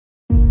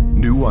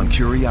New on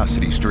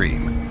Curiosity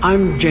Stream.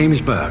 I'm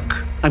James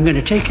Burke. I'm going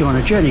to take you on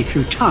a journey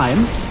through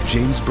time.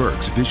 James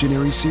Burke's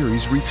visionary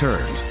series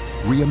returns,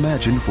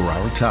 reimagined for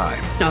our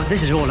time. Now,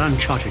 this is all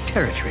uncharted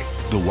territory.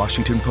 The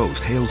Washington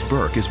Post hails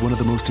Burke as one of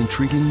the most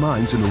intriguing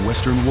minds in the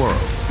Western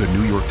world. The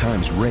New York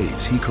Times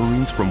raves he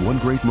careens from one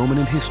great moment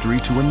in history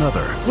to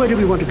another. Where do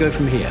we want to go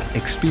from here?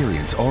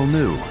 Experience all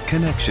new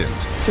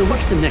connections. So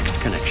what's the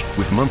next connection?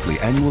 With monthly,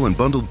 annual, and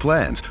bundled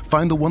plans,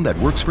 find the one that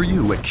works for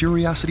you at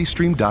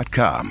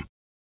curiositystream.com.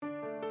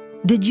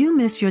 Did you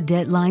miss your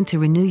deadline to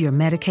renew your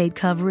Medicaid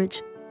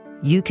coverage?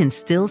 You can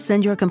still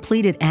send your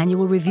completed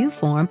annual review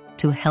form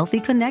to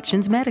Healthy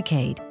Connections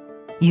Medicaid.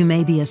 You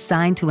may be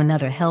assigned to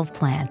another health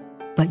plan,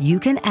 but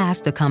you can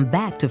ask to come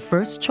back to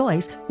First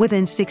Choice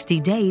within 60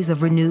 days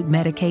of renewed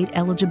Medicaid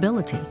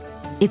eligibility.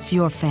 It's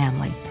your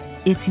family.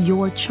 It's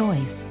your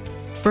choice.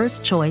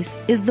 First Choice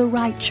is the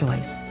right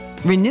choice.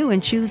 Renew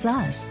and choose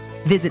us.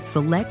 Visit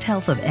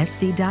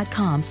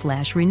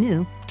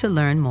selecthealthofsc.com/renew to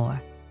learn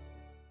more.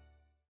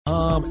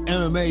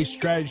 MMA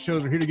strategy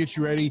shows are here to get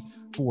you ready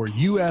for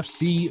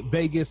UFC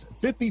Vegas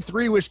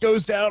 53, which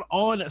goes down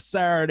on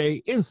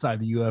Saturday inside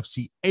the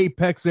UFC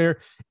Apex there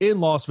in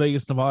Las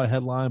Vegas, Nevada,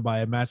 headlined by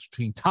a match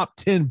between top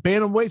 10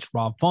 bantamweights,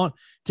 Rob Font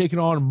taking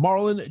on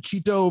Marlon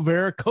Chito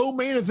Vera.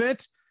 Co-main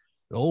event,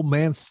 the old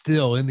man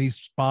still in these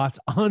spots,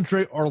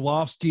 Andre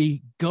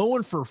Arlovsky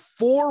going for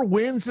 4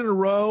 wins in a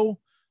row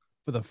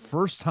for the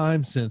first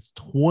time since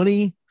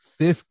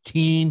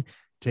 2015.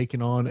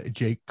 Taking on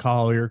Jake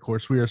Collier. Of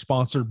course, we are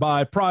sponsored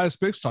by Prize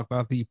Picks. Talk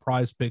about the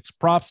Prize Picks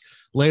props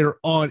later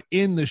on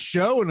in the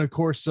show. And of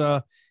course,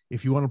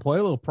 if you want to play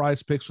a little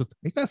Prize Picks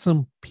they got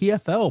some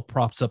PFL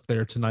props up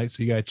there tonight.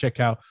 So you got to check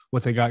out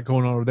what they got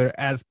going on over there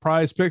at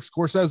Prize Picks. Of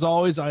course, as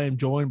always, I am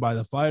joined by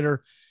the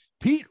fighter,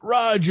 Pete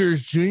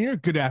Rogers Jr.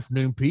 Good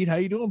afternoon, Pete. How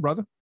you doing,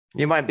 brother?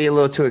 You might be a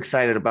little too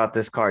excited about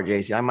this card,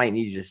 JC. I might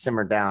need you to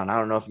simmer down. I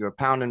don't know if you were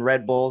pounding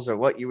Red Bulls or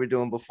what you were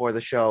doing before the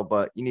show,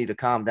 but you need to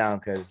calm down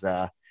because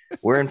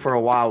we're in for a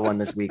wild one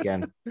this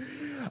weekend.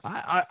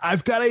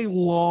 I've got a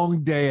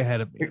long day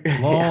ahead of me.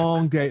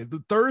 Long day.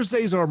 The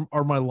Thursdays are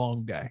my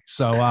long day.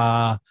 So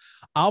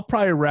I'll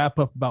probably wrap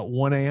up about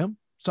 1 a.m.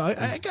 So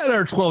I got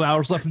another 12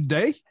 hours left in the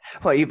day.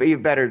 Well, you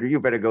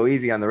better go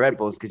easy on the Red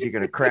Bulls because you're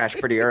going to crash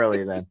pretty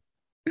early then.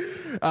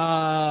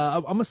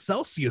 I'm a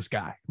Celsius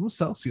guy.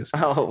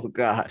 Oh,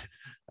 God.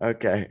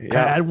 Okay.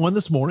 Yeah. I had one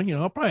this morning.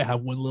 I'll probably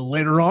have one a little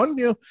later on.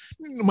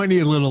 Might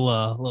need a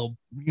little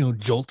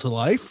jolt to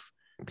life.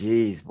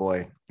 Jeez,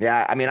 boy.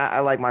 Yeah, I mean, I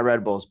like my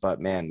Red Bulls,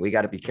 but man, we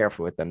got to be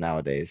careful with them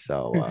nowadays.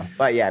 So,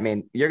 but yeah, I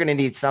mean, you're going to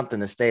need something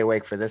to stay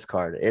awake for this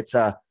card. It's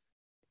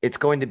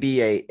going to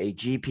be a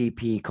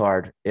GPP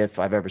card if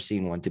I've ever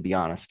seen one, to be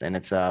honest. And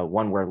it's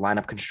one where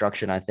lineup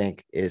construction, I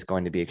think, is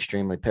going to be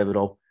extremely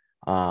pivotal.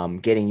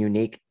 Getting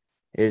unique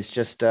is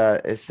just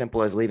as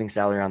simple as leaving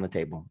salary on the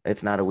table.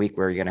 It's not a week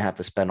where you're going to have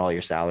to spend all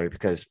your salary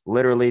because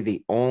literally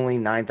the only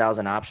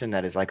 9,000 option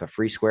that is like a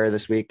free square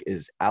this week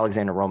is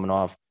Alexander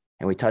Romanov.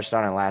 And we touched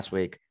on it last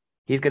week.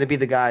 He's going to be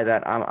the guy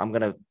that I'm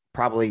going to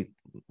probably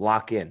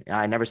lock in.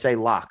 I never say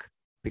lock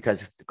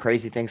because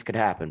crazy things could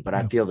happen, but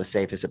I feel the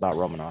safest about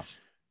Romanov.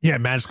 Yeah,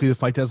 magically the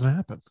fight doesn't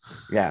happen.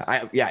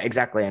 Yeah,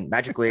 exactly. And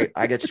magically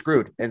I get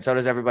screwed, and so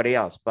does everybody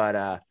else.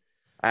 But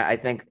I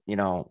think,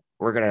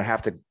 we're going to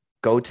have to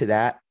go to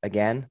that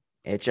again.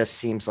 It just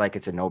seems like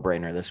it's a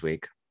no-brainer this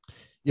week.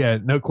 Yeah,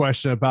 no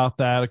question about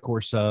that. Of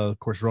course,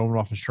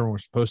 Romanov and Sherman were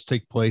supposed to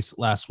take place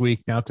last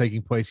week, now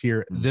taking place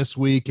here this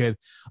week. And,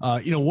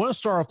 want to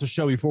start off the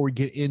show before we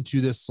get into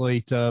this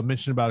slate,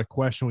 mention about a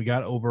question we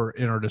got over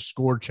in our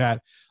Discord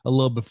chat a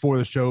little before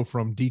the show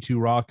from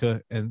D2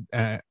 Raka and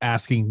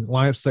asking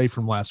lineup stay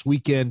from last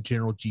weekend,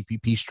 general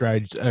GPP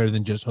strategies other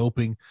than just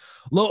hoping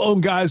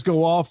low-owned guys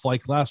go off.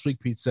 Like last week,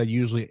 Pete said,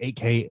 usually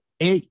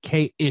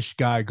 8K-ish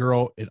guy,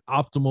 girl, and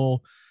optimal.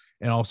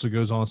 And also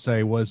goes on to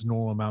say, what is the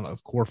normal amount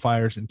of core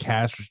fires and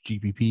cash for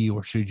GPP,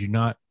 or should you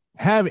not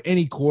have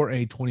any core,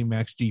 a 20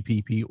 max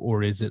GPP,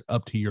 or is it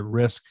up to your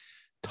risk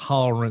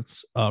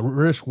tolerance,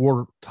 risk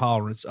reward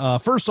tolerance?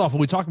 First off, when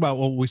we talk about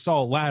what we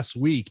saw last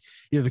week,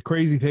 the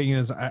crazy thing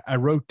is I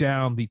wrote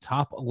down the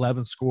top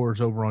 11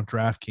 scores over on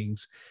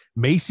DraftKings.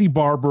 Macy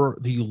Barber,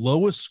 the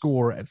lowest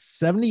score at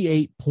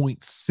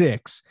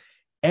 78.6.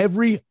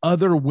 Every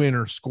other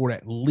winner scored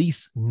at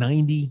least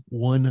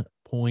 91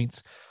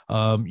 points.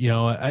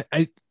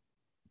 I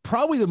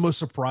probably the most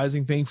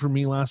surprising thing for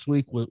me last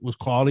week was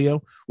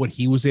Claudio, what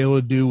he was able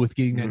to do with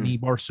getting that knee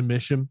bar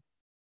submission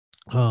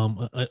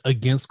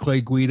against Clay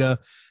Guida.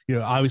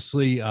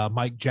 Obviously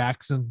Mike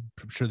Jackson,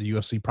 I'm sure the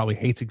UFC probably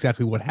hates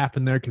exactly what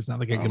happened there because now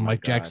they can give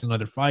Mike Jackson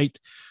another fight.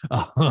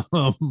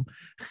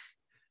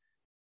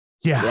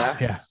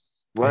 Yeah.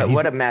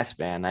 What a mess,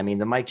 man. I mean,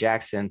 the Mike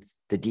Jackson,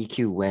 the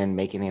DQ win,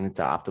 making it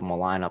into optimal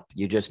lineup,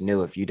 you just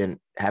knew if you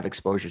didn't have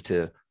exposure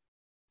to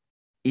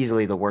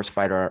easily the worst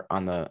fighter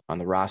on the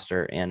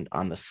roster and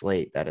on the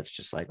slate, that it's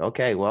just like,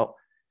 okay, well,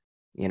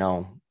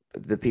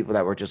 the people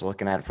that were just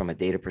looking at it from a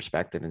data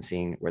perspective and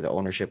seeing where the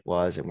ownership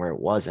was and where it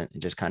wasn't,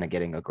 and just kind of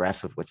getting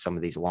aggressive with some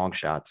of these long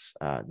shots,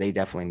 they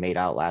definitely made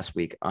out last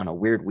week on a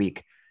weird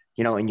week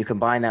and you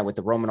combine that with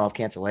the Romanov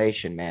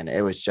cancellation, man,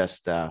 it was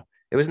just,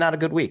 it was not a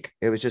good week.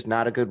 It was just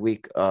not a good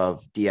week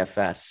of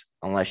DFS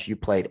unless you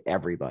played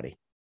everybody.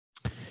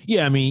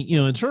 Yeah, I mean,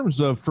 in terms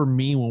of, for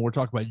me, when we're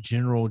talking about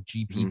general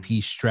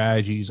GPP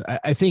strategies,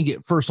 I think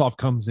it first off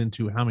comes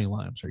into how many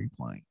lineups are you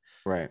playing?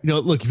 Right.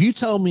 Look, if you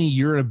tell me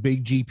you're in a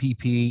big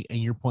GPP and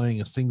you're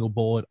playing a single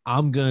bullet,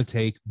 I'm going to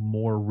take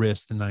more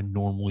risk than I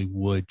normally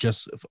would,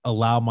 just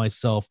allow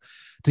myself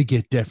to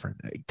get different.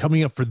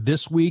 Coming up for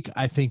this week,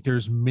 I think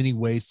there's many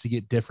ways to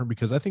get different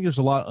because I think there's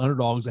a lot of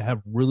underdogs that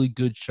have really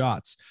good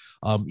shots.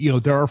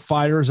 There are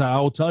fighters I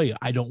will tell you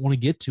I don't want to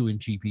get to in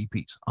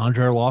GPPs.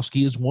 Andrei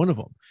Arlovsky is one of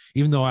them.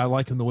 Even though I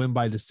like him to win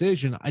by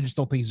decision, I just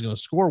don't think he's going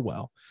to score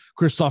well.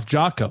 Krzysztof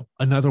Jotko,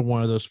 another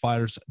one of those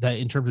fighters that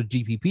in terms of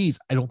GPPs,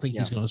 I don't think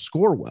he's going to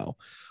score well.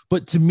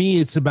 But to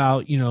me, it's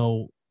about,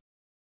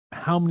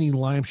 how many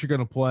lineups you're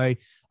going to play.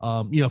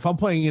 If I'm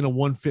playing in a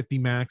 150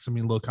 max, I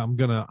mean, look,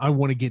 I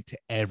want to get to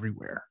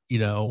everywhere,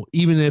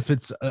 even if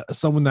it's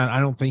someone that I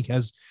don't think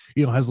has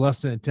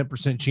less than a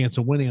 10% chance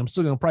of winning, I'm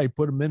still going to probably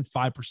put them in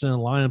 5% of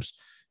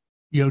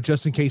lineups,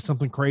 just in case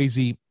something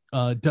crazy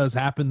does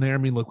happen there. I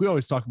mean, look, we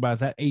always talk about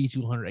that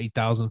 8,200,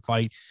 8,000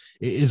 fight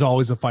is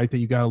always a fight that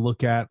you got to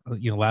look at.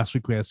 Last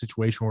week we had a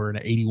situation where in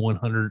an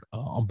 8,100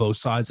 on both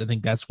sides. I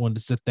think that's one to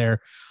sit there.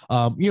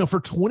 For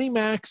 20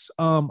 max,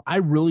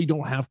 I really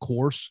don't have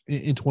course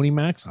in 20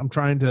 max. I'm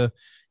trying to,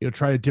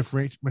 try to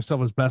differentiate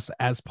myself as best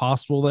as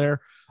possible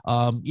there.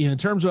 In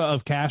terms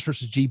of cash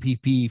versus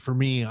GPP, for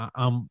me,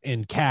 I'm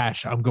in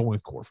cash. I'm going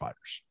with core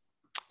fighters.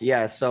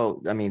 Yeah.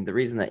 So, I mean, the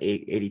reason the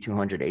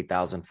 8,200,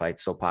 8,000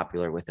 fight's so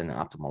popular within the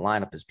optimal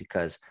lineup is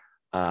because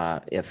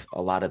if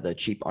a lot of the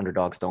cheap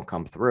underdogs don't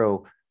come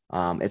through,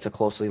 it's a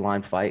closely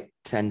lined fight,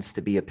 tends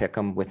to be a pick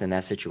 'em within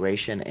that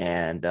situation.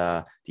 And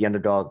the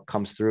underdog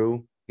comes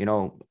through,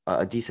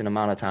 a decent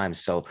amount of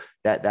times. So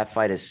that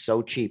fight is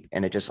so cheap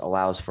and it just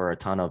allows for a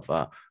ton of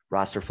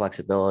roster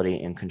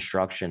flexibility and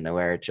construction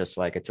where it's just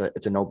like, it's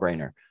a no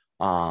brainer.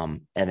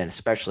 And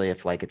especially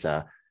if like it's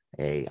a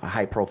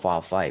high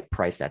profile fight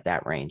priced at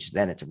that range,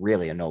 then it's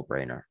really a no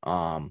brainer.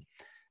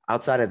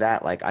 Outside of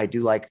that, like I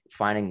do like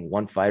finding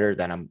one fighter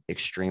that I'm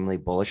extremely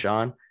bullish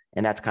on.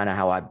 And that's kind of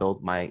how I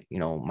build my,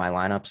 my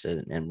lineups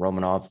and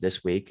Romanov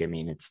this week. I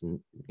mean, it's,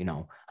 I'm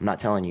not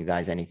telling you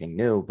guys anything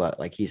new, but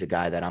like, he's a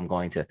guy that I'm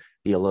going to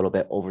be a little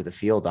bit over the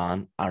field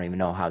on. I don't even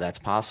know how that's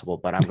possible,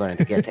 but I'm going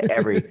to get to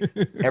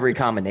every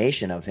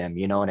combination of him.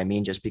 You know what I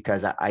mean? Just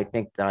because I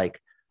think like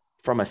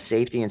from a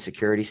safety and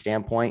security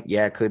standpoint,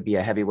 yeah, it could be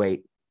a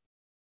heavyweight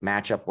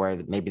matchup where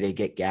maybe they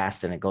get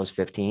gassed and it goes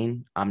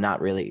 15. I'm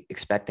not really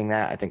expecting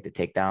that. I think the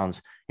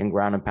takedowns in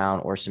ground and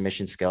pound or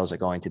submission skills are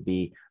going to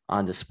be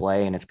on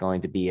display, and it's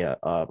going to be a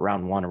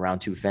round 1 or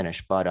round 2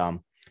 finish. But,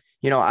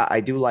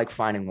 I do like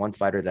finding one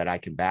fighter that I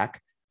can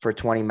back for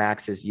 20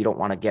 maxes. You don't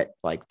want to get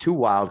like too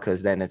wild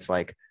because then it's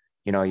like,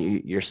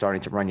 you're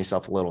starting to run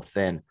yourself a little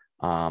thin.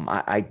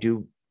 I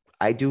do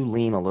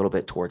lean a little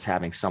bit towards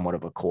having somewhat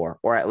of a core,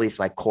 or at least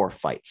like core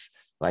fights.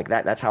 Like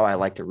that's how I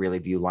like to really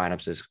view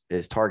lineups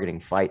is targeting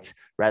fights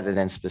rather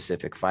than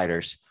specific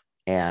fighters.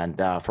 And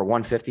for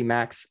 150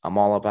 max, I'm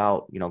all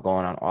about,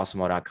 going on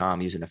awesemo.com,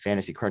 using a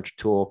fantasy cruncher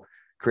tool,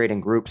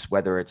 creating groups,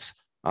 whether it's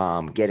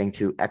getting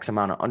to X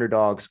amount of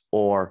underdogs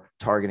or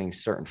targeting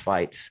certain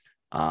fights.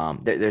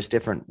 There's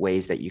different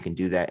ways that you can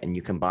do that. And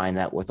you combine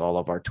that with all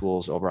of our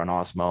tools over on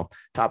Awesemo,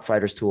 top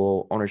fighters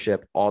tool,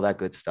 ownership, all that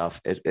good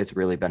stuff. It's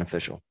really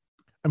beneficial.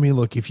 I mean,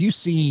 look, if you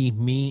see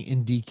me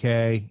and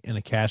DK in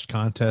a cash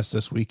contest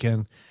this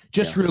weekend,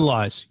 just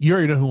realize you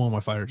already know who one of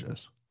my fighters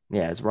is.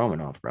 Yeah, it's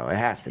Romanov, bro. It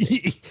has to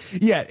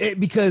be.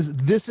 Because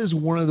this is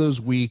one of those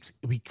weeks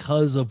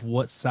because of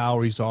what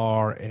salaries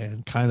are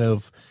and kind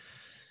of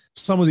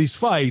some of these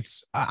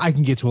fights, I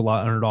can get to a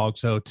lot of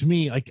underdogs. So to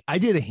me, like I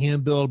did a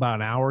hand build about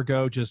an hour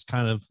ago, just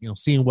kind of,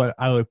 seeing what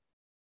I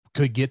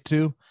could get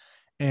to,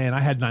 and I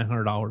had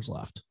 $900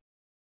 left.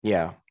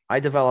 Yeah. I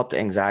developed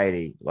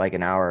anxiety like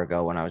an hour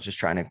ago when I was just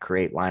trying to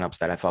create lineups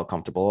that I felt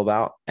comfortable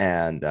about.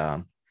 And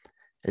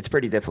it's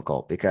pretty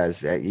difficult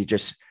because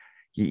there's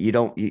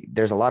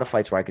a lot of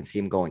fights where I can see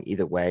them going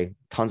either way,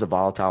 tons of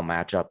volatile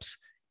matchups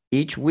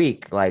each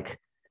week. Like,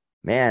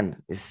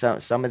 man,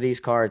 some of these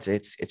cards,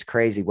 it's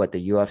crazy what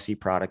the UFC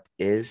product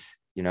is,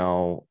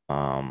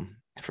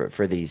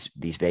 for these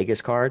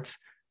Vegas cards,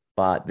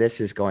 but this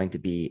is going to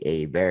be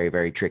a very,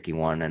 very tricky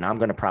one. And I'm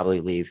going to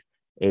probably leave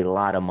a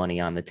lot of money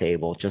on the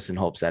table just in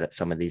hopes that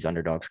some of these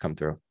underdogs come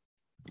through.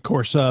 Of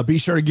course, be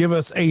sure to give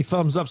us a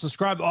thumbs up,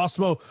 subscribe to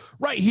Awesemo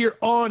right here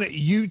on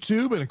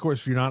YouTube. And of course,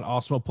 if you're not an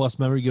Awesemo Plus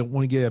member, you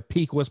want to get a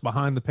peek what's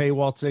behind the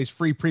paywall. Today's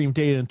free premium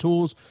data and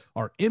tools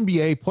are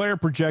NBA player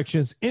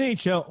projections,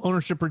 NHL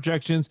ownership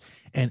projections,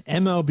 and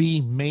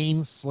MLB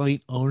main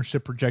slate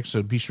ownership projections.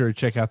 So be sure to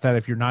check out that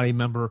if you're not a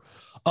member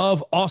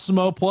of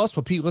Awesemo Plus.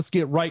 But Pete, let's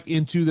get right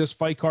into this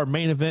fight card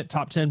main event,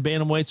 top 10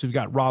 bantamweights. We've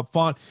got Rob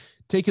Font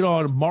taking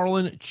on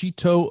Marlon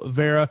Chito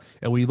Vera.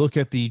 And we look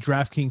at the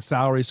DraftKings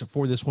salaries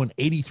for this one,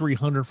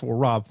 $8,300 for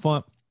Rob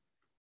Font,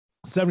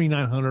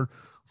 $7,900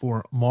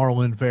 for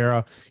Marlon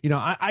Vera.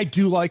 I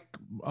do like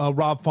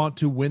Rob Font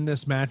to win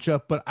this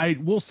matchup, but I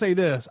will say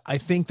this. I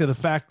think that the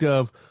fact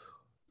of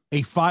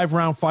a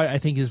 5-round fight, I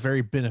think, is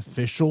very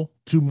beneficial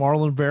to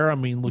Marlon Vera. I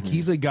mean, look,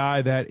 he's a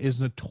guy that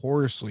is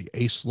notoriously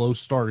a slow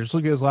starter. Just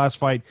look at his last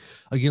fight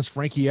against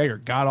Frankie Edgar,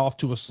 got off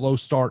to a slow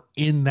start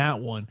in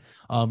that one.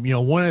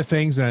 One of the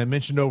things that I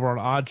mentioned over on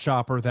Odd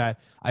Shopper that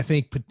I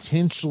think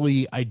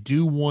potentially I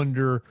do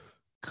wonder,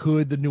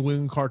 could the New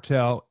England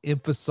Cartel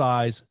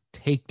emphasize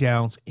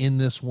takedowns in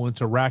this one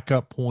to rack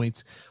up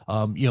points,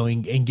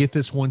 and get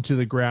this one to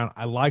the ground?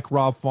 I like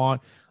Rob Font.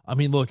 I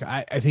mean, look,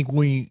 I think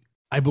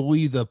I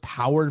believe the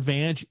power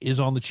advantage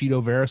is on the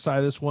Chito Vera side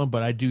of this one,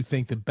 but I do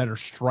think the better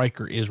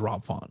striker is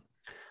Rob Font.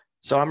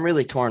 So I'm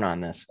really torn on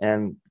this.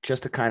 And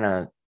just to kind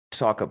of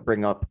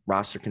bring up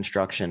roster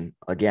construction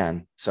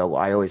again. So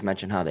I always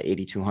mention how the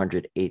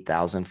 8,200,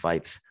 8,000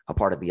 fights are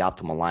part of the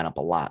optimal lineup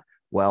a lot.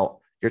 Well,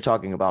 you're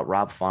talking about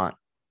Rob Font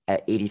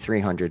at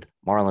 8,300,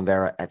 Marlon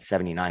Vera at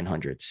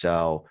 7,900.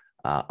 So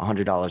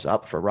 $100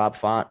 up for Rob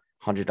Font,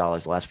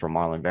 $100 less for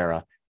Marlon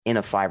Vera in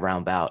a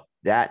 5-round bout.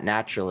 That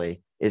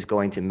naturally is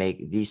going to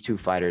make these two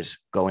fighters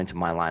go into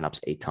my lineups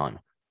a ton,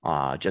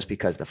 just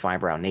because the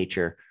 5-round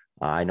nature.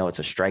 I know it's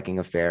a striking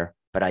affair,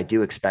 but I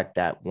do expect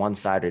that one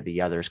side or the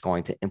other is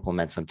going to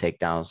implement some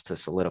takedowns to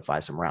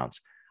solidify some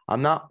rounds.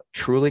 I'm not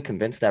truly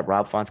convinced that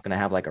Rob Font's going to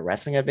have like a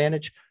wrestling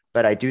advantage,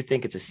 but I do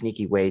think it's a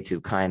sneaky way to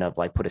kind of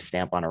like put a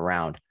stamp on a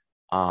round.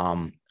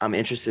 I'm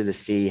interested to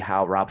see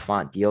how Rob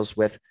Font deals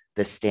with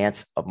the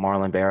stance of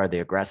Marlon Vera, the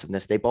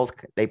aggressiveness. They both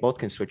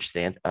can switch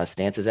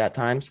stances at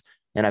times.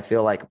 And I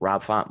feel like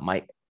Rob Font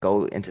might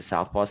go into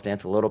southpaw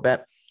stance a little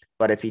bit.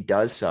 But if he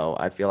does so,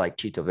 I feel like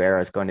Chito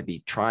Vera is going to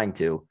be trying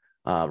to,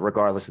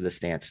 regardless of the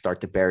stance, start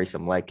to bury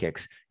some leg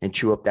kicks and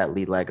chew up that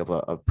lead leg of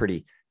a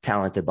pretty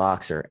talented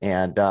boxer.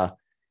 And,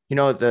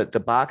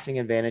 the boxing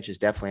advantage is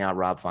definitely on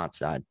Rob Font's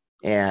side.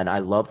 And I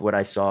loved what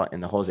I saw in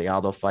the Jose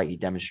Aldo fight. He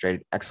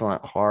demonstrated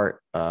excellent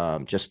heart,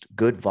 just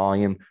good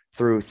volume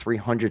through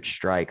 300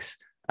 strikes.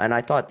 And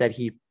I thought that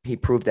he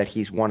proved that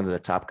he's one of the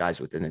top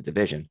guys within the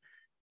division.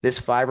 This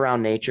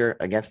 5-round nature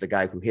against a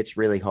guy who hits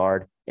really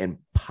hard and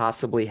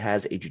possibly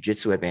has a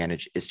jiu-jitsu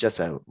advantage is just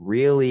a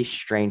really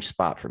strange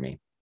spot for me.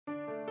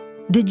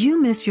 Did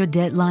you miss your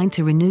deadline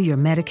to renew your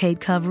Medicaid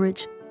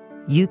coverage?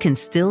 You can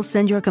still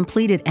send your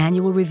completed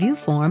annual review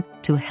form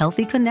to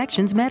Healthy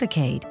Connections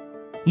Medicaid.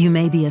 You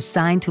may be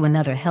assigned to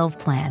another health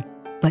plan,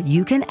 but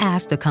you can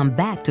ask to come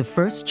back to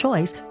First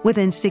Choice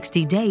within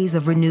 60 days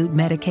of renewed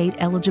Medicaid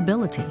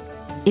eligibility.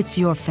 It's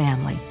your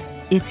family.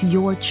 It's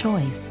your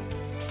choice.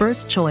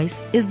 First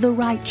Choice is the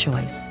right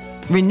choice.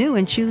 Renew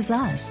and choose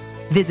us.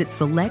 Visit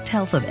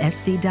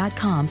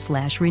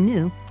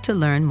selecthealthofsc.com/renew to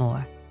learn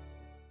more.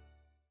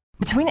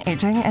 Between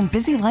aging and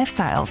busy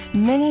lifestyles,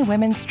 many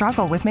women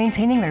struggle with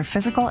maintaining their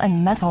physical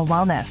and mental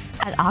wellness.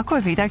 At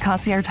Aquavita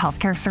Concierge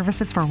Healthcare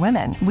Services for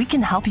Women, we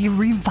can help you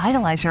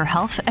revitalize your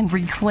health and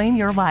reclaim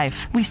your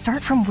life. We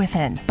start from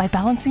within by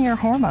balancing your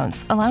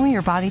hormones, allowing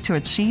your body to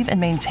achieve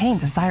and maintain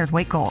desired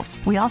weight goals.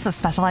 We also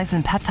specialize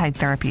in peptide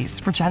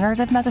therapies,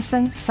 regenerative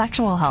medicine,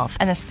 sexual health,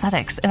 and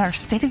aesthetics in our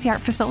state-of-the-art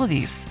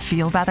facilities.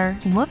 Feel better,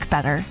 look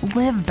better,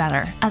 live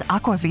better at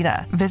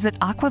Aquavita. Visit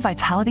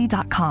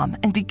aquavitality.com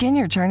and begin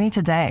your journey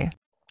today.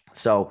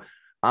 So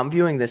I'm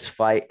viewing this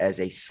fight as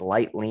a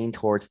slight lean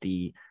towards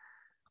the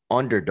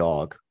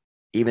underdog,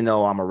 even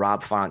though I'm a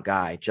Rob Font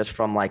guy, just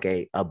from like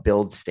a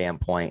build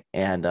standpoint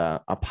and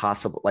a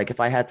possible, like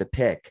if I had to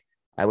pick,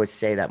 I would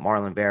say that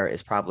Marlon Vera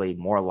is probably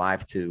more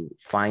alive to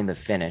find the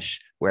finish,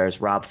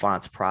 whereas Rob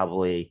Font's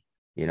probably,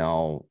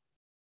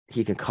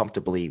 he can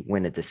comfortably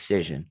win a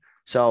decision.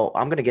 So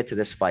I'm going to get to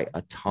this fight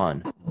a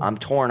ton. I'm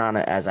torn on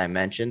it, as I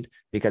mentioned,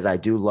 because I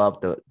do love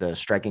the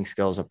striking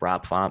skills of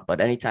Rob Font. But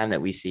anytime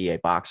that we see a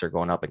boxer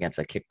going up against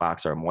a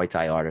kickboxer or a Muay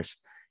Thai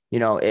artist,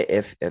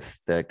 if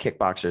the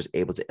kickboxer is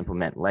able to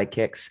implement leg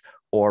kicks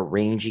or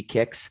rangy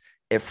kicks,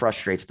 it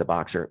frustrates the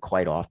boxer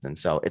quite often.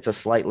 So it's a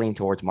slight lean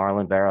towards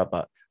Marlon Vera,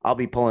 but I'll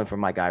be pulling for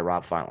my guy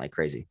Rob Font like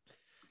crazy.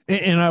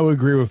 And I would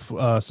agree with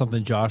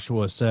something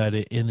Joshua said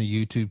in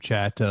the YouTube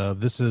chat.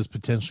 This is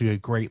potentially a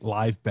great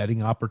live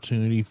betting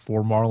opportunity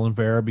for Marlon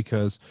Vera,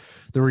 because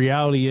the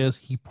reality is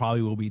he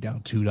probably will be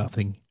down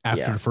 2-0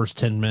 after the first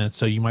 10 minutes.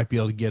 So you might be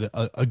able to get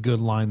a good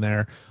line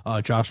there.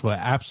 Joshua,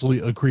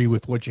 absolutely agree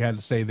with what you had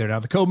to say there. Now,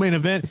 the co-main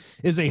event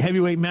is a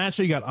heavyweight match.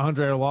 So you got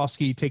Andrei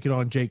Arlovski taking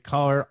on Jake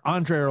Collier.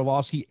 Andrei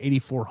Arlovski,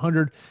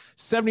 8,400,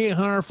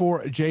 7,800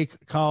 for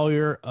Jake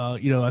Collier.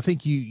 I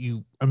think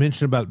I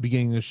mentioned about the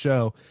beginning of the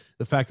show,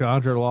 the fact that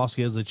Andrei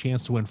Arlovski has a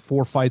chance to win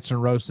 4 fights in a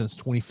row since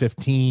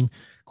 2015.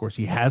 Of course,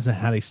 he hasn't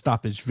had a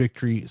stoppage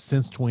victory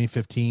since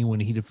 2015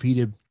 when he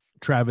defeated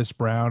Travis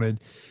Brown.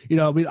 And,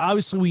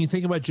 obviously when you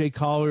think about Jake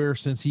Collier,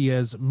 since he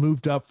has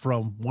moved up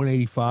from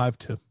 185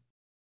 to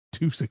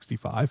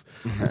 265,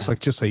 looks like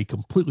just a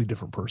completely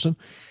different person,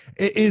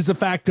 it is the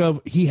fact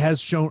of he has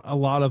shown a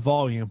lot of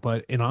volume.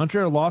 But in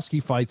Andrei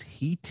Arlovski fights,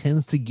 he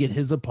tends to get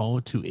his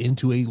opponent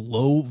into a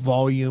low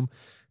volume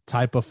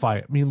type of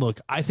fight. I mean, look,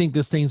 I think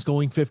this thing's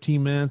going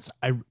 15 minutes.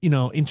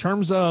 In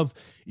terms of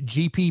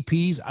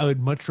GPPs, I would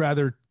much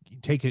rather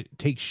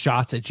take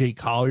shots at Jake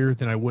Collier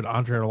than I would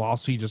Andre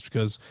Arlovsky, just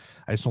because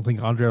I just don't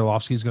think Andre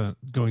Arlovsky is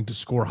going to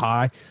score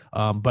high.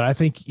 But I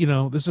think,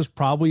 this is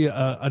probably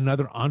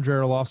another Andre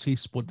Arlovsky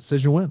split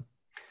decision win.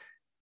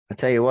 I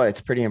tell you what,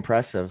 it's pretty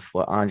impressive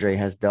what Andre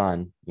has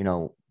done,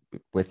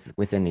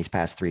 within these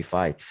past 3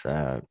 fights,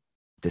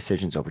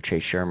 decisions over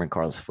Chase Sherman,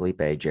 Carlos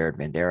Felipe, Jared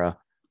Bandera.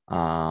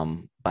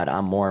 But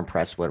I'm more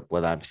impressed with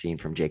what I've seen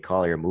from Jake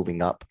Collier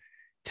moving up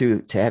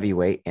to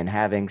heavyweight and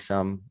having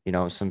some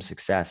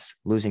success.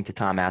 Losing to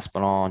Tom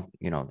Aspinall,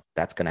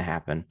 that's going to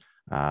happen.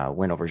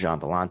 Win over Jean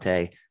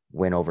Vellante,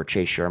 win over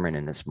Chase Sherman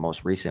in this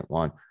most recent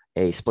one,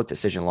 a split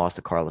decision loss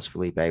to Carlos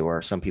Felipe,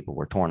 where some people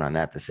were torn on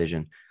that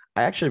decision.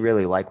 I actually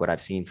really like what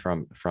I've seen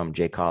from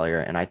Jake Collier,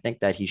 and I think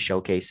that he's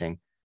showcasing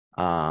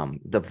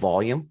the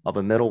volume of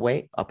a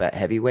middleweight up at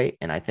heavyweight,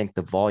 and I think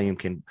the volume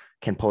can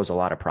pose a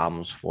lot of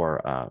problems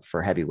for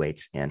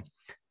heavyweights. And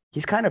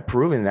he's kind of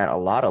proven that a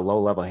lot of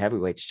low-level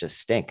heavyweights just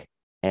stink.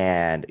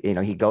 And,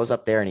 he goes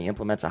up there and he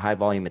implements a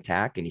high-volume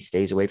attack and he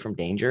stays away from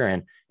danger.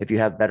 And if you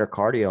have better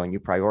cardio and you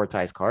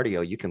prioritize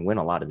cardio, you can win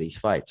a lot of these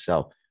fights.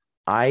 So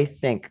I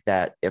think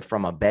that if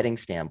from a betting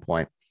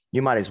standpoint,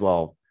 you might as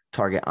well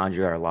target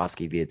Andre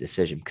Arlovsky via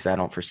decision, because I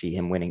don't foresee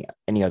him winning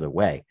any other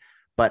way.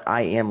 But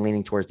I am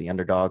leaning towards the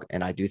underdog,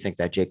 and I do think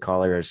that Jake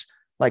Collier's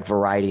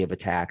variety of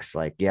attacks.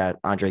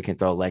 Andre can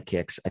throw leg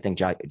kicks. I think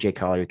Jake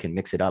Collier can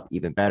mix it up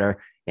even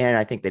better, and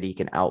I think that he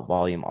can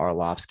out-volume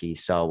Arlovsky.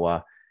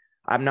 So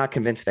I'm not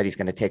convinced that he's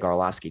going to take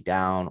Arlovsky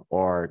down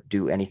or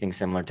do anything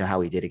similar to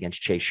how he did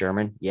against Chase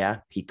Sherman. Yeah,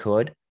 he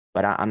could,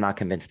 but I'm not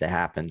convinced that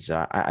happens.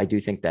 I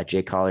do think that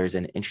Jake Collier is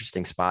an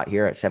interesting spot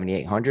here at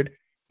 7,800.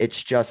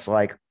 It's just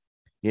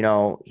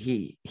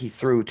he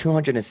threw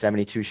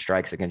 272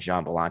 strikes against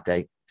Jean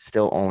Vellante,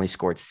 still only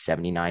scored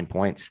 79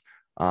 points.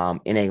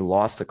 In a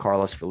loss to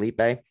Carlos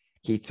Felipe,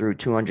 he threw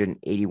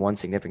 281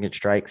 significant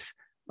strikes,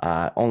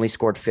 only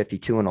scored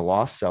 52 in a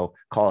loss. So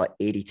call it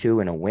 82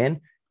 in a win.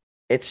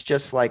 It's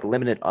just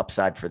limited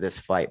upside for this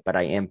fight, but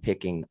I am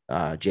picking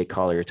Jake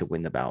Collier to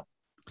win the bout.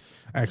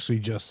 Actually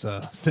just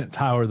sent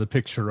Tyler the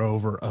picture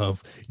over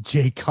of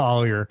Jake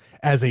Collier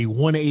as a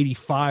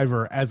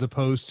 185er as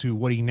opposed to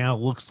what he now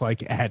looks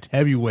like at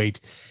heavyweight.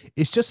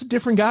 It's just a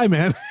different guy,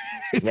 man.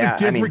 It's a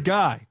different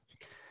guy.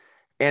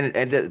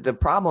 And the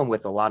problem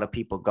with a lot of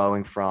people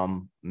going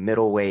from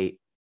middleweight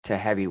to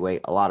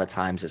heavyweight a lot of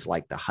times is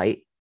the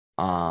height.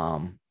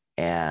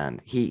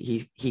 And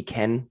he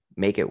can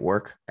make it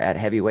work at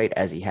heavyweight,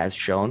 as he has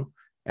shown.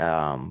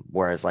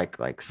 Whereas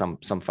some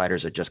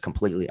fighters are just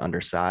completely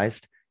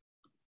undersized.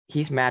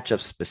 He's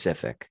matchup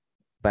specific,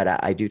 but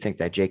I do think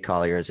that Jake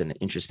Collier is an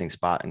interesting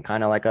spot and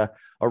kind of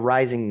a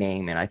rising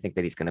name. And I think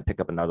that he's going to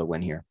pick up another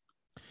win here.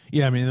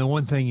 Yeah, I mean, the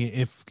one thing,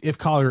 if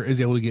Collier is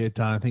able to get it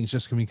done, I think it's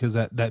just going to be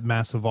because that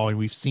massive volume.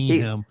 We've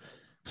seen him.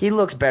 He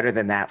looks better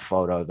than that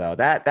photo, though.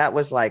 That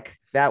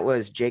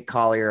was Jake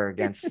Collier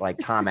against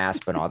Tom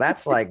Aspinall.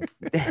 That's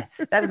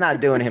that's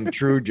not doing him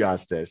true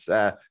justice.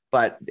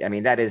 But I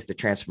mean, that is the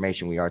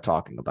transformation we are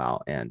talking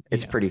about, and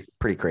it's pretty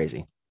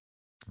crazy.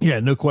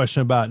 Yeah, no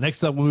question about it.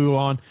 Next up, we'll move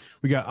on.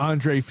 We got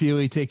Andre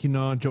Fili taking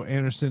on Joe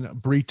Anderson.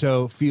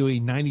 Brito, Fili,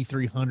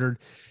 9,300,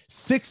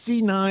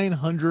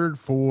 6,900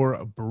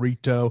 for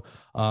Brito.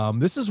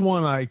 This is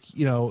one I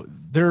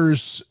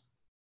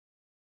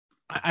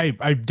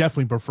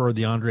definitely prefer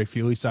the Andre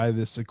Fili side of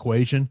this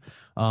equation.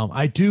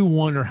 I do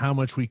wonder how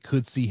much we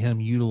could see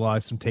him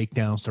utilize some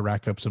takedowns to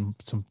rack up some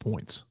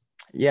points.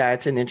 Yeah,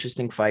 it's an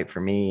interesting fight for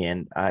me,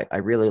 and I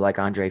really like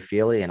Andre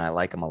Fili, and I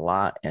like him a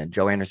lot. And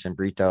Joe Anderson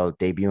Brito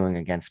debuting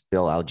against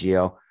Bill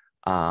Algeo,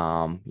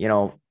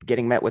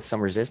 getting met with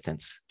some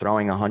resistance,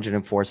 throwing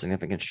 104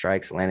 significant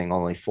strikes, landing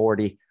only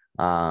 40,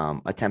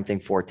 attempting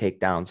 4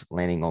 takedowns,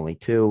 landing only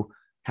 2,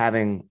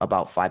 having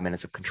about 5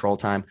 minutes of control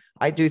time.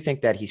 I do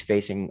think that he's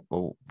facing,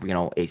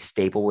 a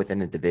staple within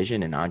the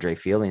division in Andre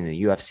Fili, and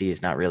the UFC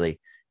is not really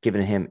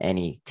giving him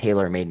any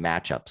tailor-made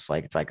matchups.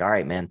 It's all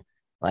right, man.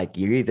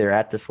 You're either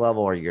at this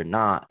level or you're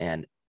not.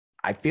 And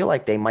I feel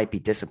like they might be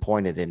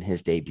disappointed in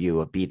his debut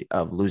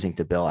of losing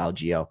to Bill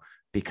Algeo,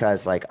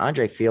 because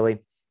Andre Fili,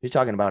 you're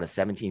talking about a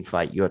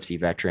 17-fight UFC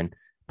veteran,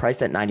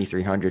 priced at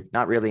 9,300,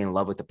 not really in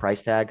love with the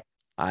price tag.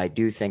 I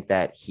do think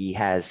that he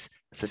has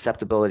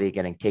susceptibility of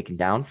getting taken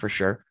down for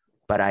sure,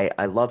 but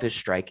I love his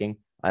striking.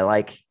 I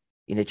like,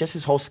 just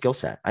his whole skill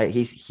set.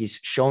 He's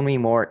shown me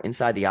more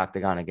inside the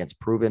octagon against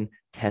proven,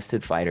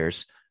 tested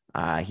fighters.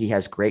 He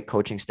has great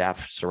coaching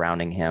staff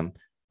surrounding him.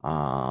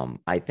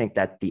 I think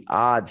that the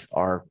odds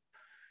are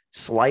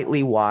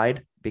slightly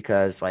wide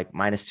because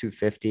minus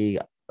 250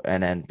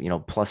 and then,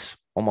 plus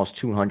almost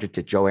 200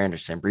 to Joe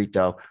Anderson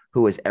Brito,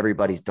 who is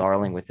everybody's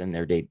darling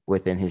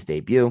within his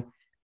debut.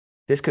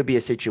 This could be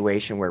a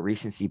situation where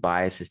recency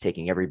bias is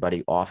taking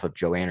everybody off of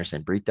Joe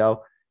Anderson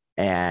Brito,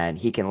 and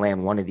he can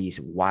land one of these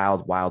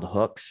wild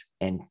hooks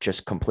and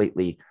just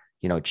completely,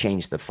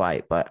 change the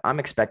fight. But I'm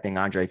expecting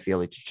Andre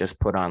Fili to just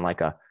put on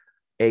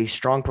a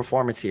strong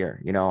performance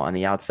here, on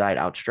the outside,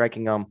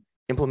 outstriking him,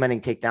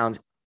 implementing takedowns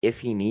if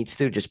he needs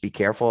to. Just be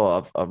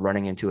careful of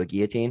running into a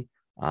guillotine.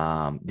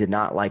 Did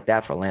not like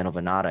that for Lando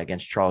Venata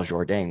against Charles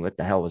Jourdain. What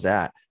the hell was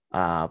that?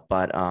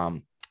 But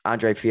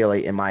Andre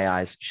Fili, in my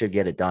eyes, should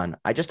get it done.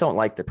 I just don't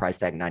like the price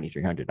tag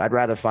 $9,300. I'd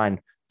rather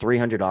find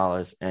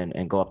 $300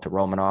 and go up to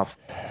Romanov.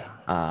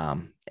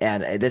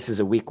 And this is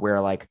a week where,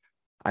 like,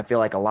 I feel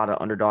like a lot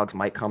of underdogs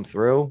might come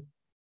through.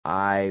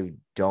 I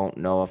don't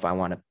know if I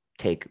want to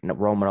take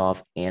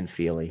Romanov and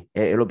Fili.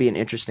 It'll be an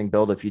interesting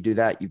build if you do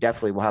that. You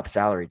definitely will have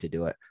salary to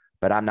do it,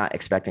 but I'm not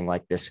expecting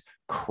like this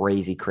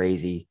crazy,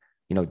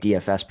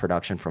 DFS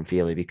production from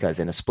Fili, because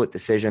in a split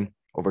decision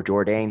over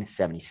Jourdain,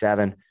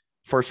 77,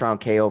 first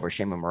round KO over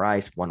Shayman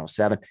Moraes,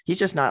 107. He's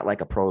just not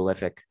like a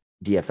prolific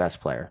DFS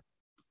player.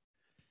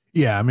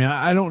 Yeah, I mean,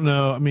 I don't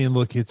know. I mean,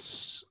 look,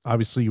 it's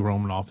obviously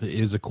Romanov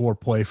is a core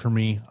play for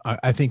me.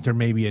 I think there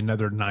may be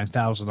another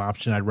 9,000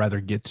 option I'd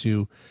rather get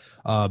to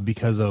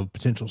because of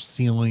potential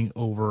ceiling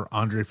over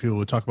Andre Fili.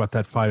 We'll talk about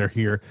that fighter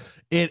here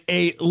in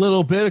a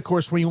little bit. Of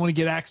course, when you want to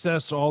get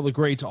access to all the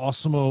great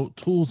Awesemo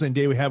tools and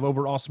data we have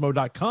over at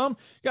Awesemo.com,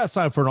 you got to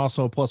sign up for an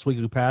Awesemo Plus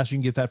weekly pass. You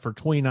can get that for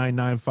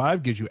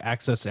 $29.95. Gives you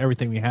access to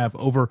everything we have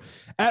over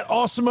at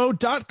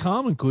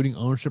Awesemo.com, including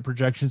ownership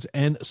projections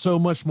and so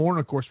much more. And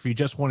of course, if you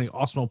just want an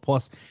Awesemo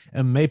Plus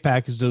MMA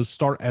package, those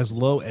start as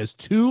low as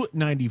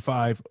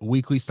 $2.95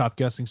 weekly. Stop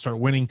guessing, start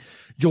winning.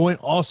 Join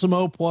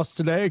Awesemo Plus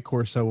today. Of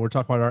course, we're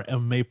talking about our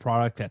MMA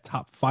product. That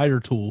top fighter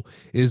tool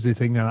is the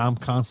thing that I'm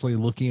constantly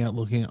looking at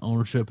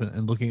ownership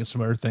and looking at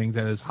some other things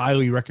that is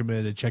highly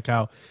recommended. Check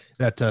out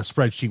that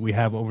spreadsheet we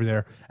have over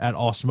there at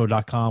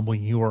Awesemo.com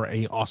when you are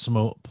a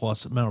Awesemo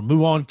Plus member.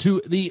 Move on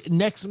to the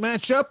next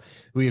matchup.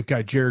 We have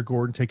got Jared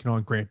Gordon taking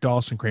on Grant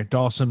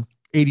Dawson.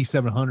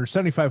 8,700,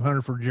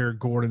 7,500 for Jared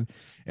Gordon.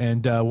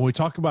 And when we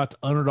talk about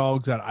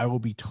underdogs that I will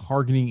be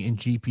targeting in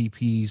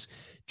GPPs,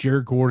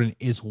 Jared Gordon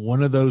is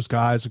one of those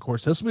guys. Of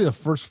course, this will be the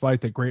first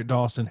fight that Grant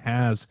Dawson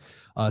has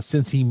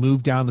since he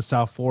moved down to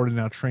South Florida,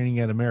 now training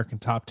at American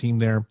Top Team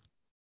there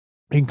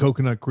in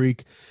Coconut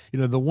Creek.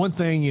 The one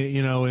thing,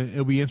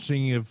 it'll be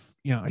interesting if,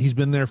 he's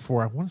been there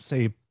for, I want to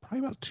say, probably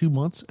about 2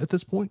 months at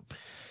this point.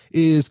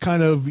 Is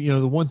kind of,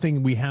 the one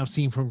thing we have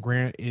seen from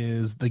Grant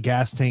is the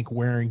gas tank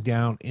wearing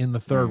down in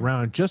the third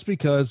round, just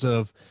because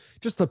of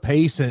just the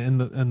pace and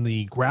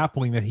the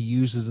grappling that he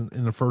uses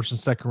in the first and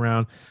second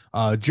round.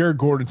 Jared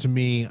Gordon, to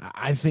me,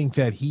 I think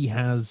that he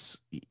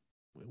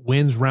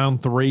wins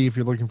round 3. If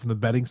you're looking from the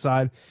betting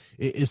side,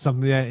 it is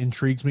something that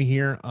intrigues me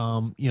here.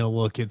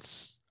 Look,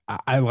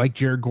 I like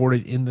Jared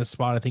Gordon in this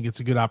spot. I think it's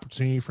a good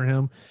opportunity for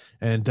him.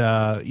 And,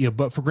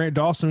 but for Grant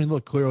Dawson, I mean,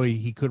 look, clearly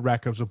he could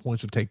rack up some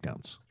points with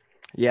takedowns.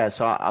 Yeah,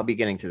 so I'll be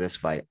getting to this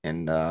fight,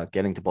 and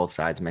getting to both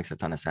sides makes a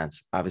ton of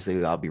sense.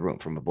 Obviously, I'll be rooting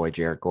for my boy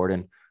Jared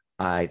Gordon.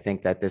 I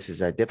think that this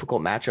is a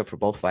difficult matchup for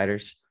both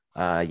fighters.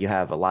 You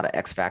have a lot of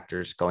X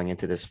factors going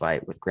into this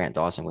fight with Grant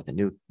Dawson with a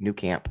new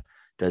camp.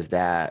 Does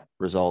that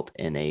result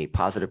in a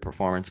positive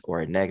performance or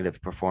a negative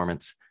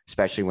performance,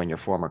 especially when your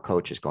former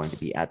coach is going to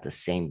be at the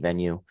same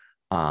venue?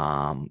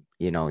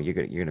 You're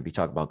going to be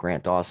talking about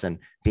Grant Dawson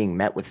being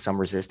met with some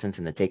resistance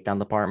in the takedown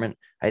department.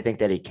 I think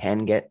that he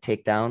can get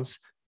takedowns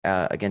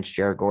against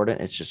Jared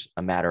Gordon. It's just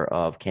a matter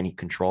of, can he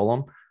control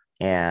him,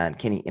 and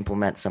can he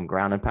implement some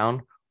ground and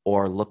pound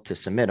or look to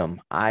submit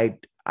him? I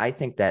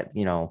think that,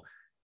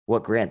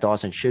 what Grant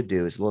Dawson should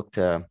do is look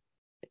to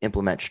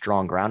implement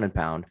strong ground and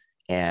pound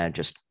and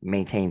just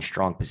maintain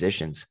strong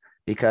positions,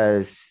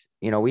 because,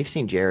 we've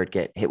seen Jared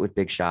get hit with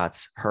big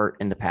shots, hurt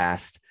in the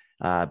past,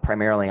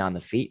 primarily on the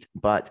feet.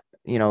 But,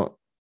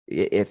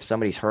 if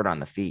somebody's hurt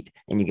on the feet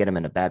and you get him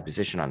in a bad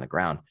position on the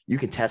ground, you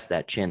can test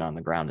that chin on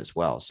the ground as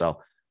well.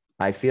 So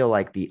I feel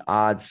like the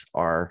odds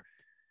are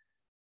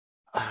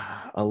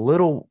a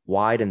little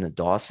wide in the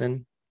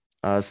Dawson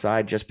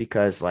side, just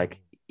because,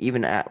 like,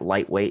 even at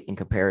lightweight in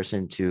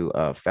comparison to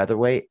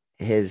featherweight,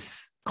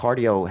 his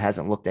cardio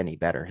hasn't looked any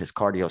better. His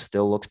cardio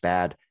still looks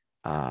bad.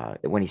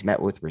 When he's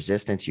met with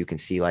resistance, you can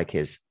see like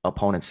his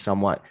opponent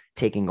somewhat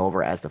taking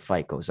over as the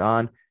fight goes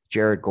on.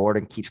 Jared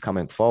Gordon keeps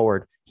coming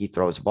forward. He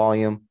throws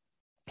volume.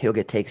 He'll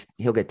get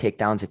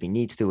takedowns if he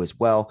needs to as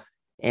well.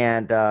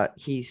 And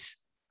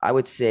I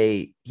would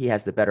say he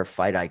has the better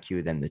fight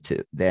IQ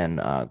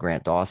than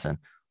Grant Dawson.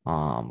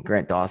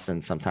 Grant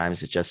Dawson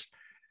sometimes is just,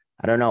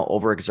 I don't know,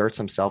 overexerts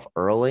himself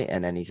early,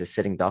 and then he's a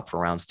sitting duck for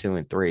rounds 2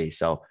 and 3.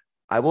 So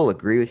I will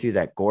agree with you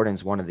that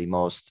Gordon's one of the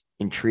most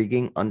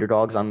intriguing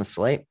underdogs on the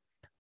slate,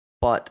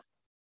 but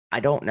I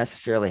don't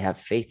necessarily have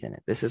faith in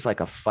it. This is like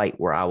a fight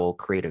where I will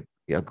create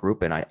a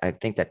group, and I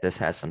think that this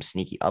has some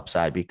sneaky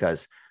upside,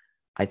 because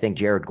I think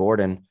Jared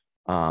Gordon,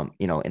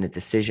 in a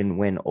decision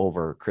win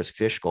over Chris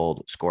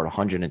Fishgold, scored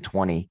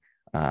 120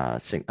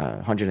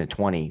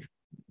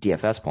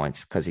 DFS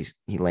points because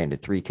he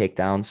landed 3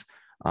 takedowns,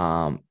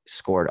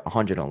 scored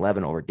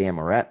 111 over Dan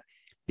Moret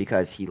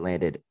because he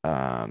landed 2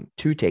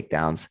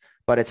 takedowns.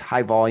 But it's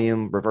high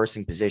volume,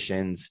 reversing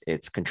positions,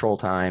 it's control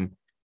time,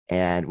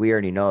 and we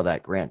already know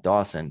that Grant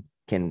Dawson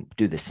can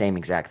do the same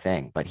exact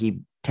thing, but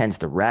he tends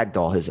to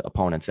ragdoll his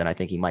opponents, and I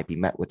think he might be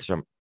met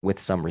with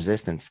some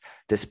resistance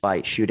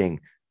despite shooting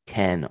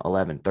 10,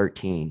 11,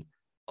 13,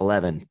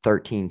 11,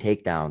 13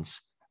 takedowns,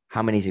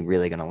 how many is he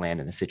really going to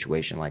land in a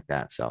situation like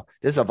that? So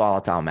this is a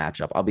volatile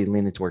matchup. I'll be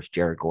leaning towards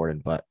Jared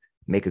Gordon, but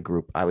make a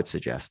group, I would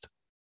suggest.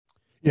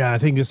 Yeah, I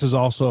think this is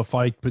also a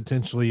fight,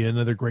 potentially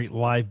another great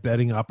live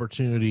betting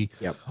opportunity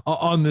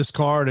on this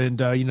card. And,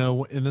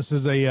 and this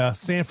is a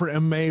Sanford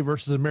MMA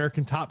versus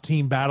American Top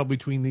Team battle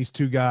between these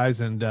two guys.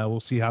 And we'll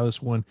see how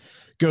this one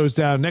goes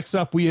down. Next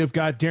up, we have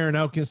got Darren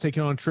Elkins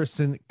taking on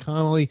Tristan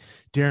Connolly.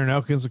 Darren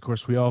Elkins, of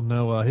course, we all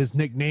know his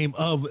nickname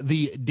of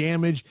the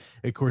Damage.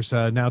 Of course,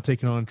 now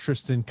taking on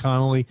Tristan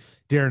Connolly.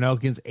 Darren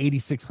Elkins,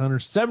 8,600,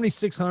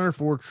 7,600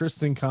 for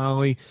Tristan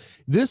Connolly.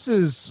 This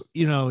is,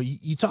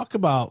 you talk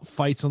about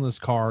fights on this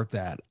card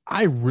that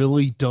I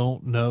really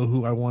don't know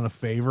who I want to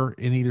favor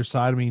in either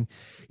side. I mean,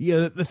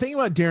 the thing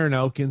about Darren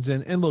Elkins,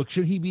 and look,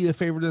 should he be the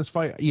favorite in this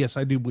fight? Yes,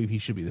 I do believe he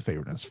should be the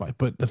favorite in this fight.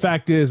 But the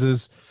fact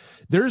is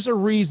there's a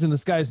reason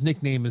this guy's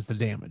nickname is the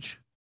Damage.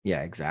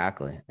 Yeah,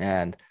 exactly.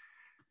 And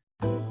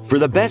for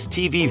the best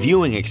TV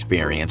viewing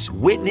experience,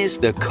 witness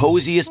the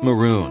coziest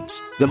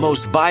maroons, the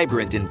most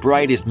vibrant and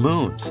brightest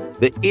moons,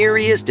 the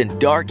eeriest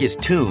and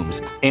darkest tombs,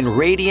 and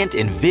radiant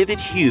and vivid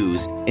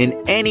hues in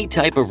any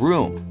type of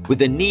room with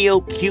the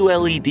Neo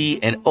QLED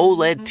and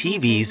OLED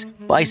TVs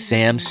by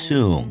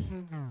Samsung.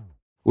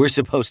 We're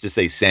supposed to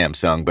say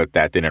Samsung, but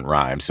that didn't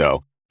rhyme,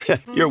 so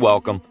you're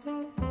welcome.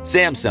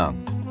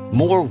 Samsung,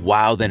 more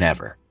wow than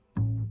ever.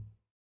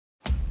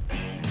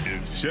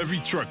 It's Chevy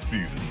truck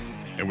season.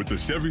 And with the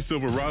Chevy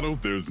Silverado,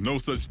 there's no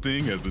such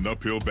thing as an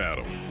uphill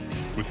battle.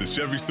 With the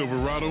Chevy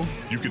Silverado,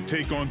 you can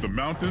take on the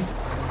mountains,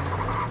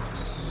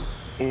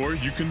 or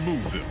you can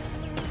move them.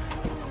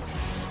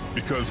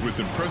 Because with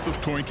impressive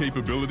towing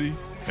capability,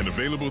 an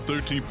available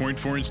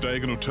 13.4-inch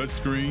diagonal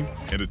touchscreen,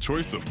 and a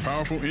choice of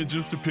powerful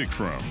engines to pick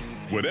from,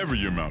 whatever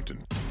your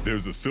mountain,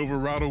 there's a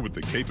Silverado with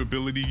the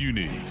capability you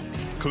need.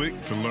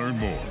 Click to learn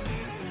more.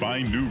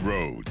 Find new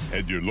roads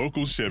at your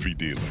local Chevy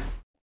dealer.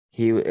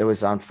 It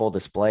was on full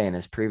display in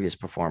his previous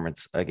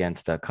performance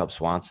against Cub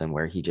Swanson,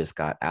 where he just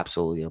got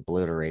absolutely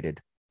obliterated.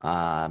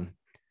 A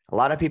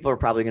lot of people are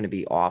probably going to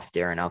be off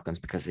Darren Elkins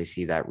because they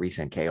see that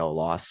recent KO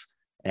loss,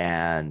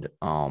 and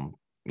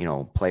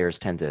players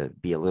tend to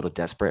be a little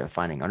desperate at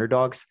finding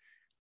underdogs.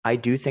 I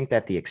do think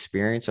that the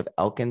experience of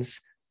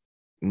Elkins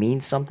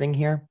means something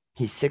here.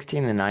 He's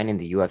 16-9 in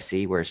the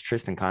UFC, whereas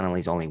Tristan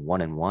Connolly's only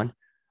 1-1.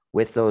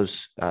 With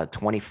those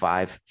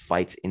 25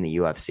 fights in the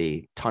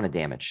UFC, ton of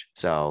damage.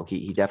 So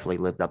he definitely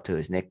lived up to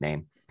his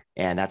nickname.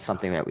 And that's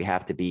something that we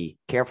have to be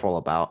careful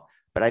about.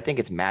 But I think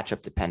it's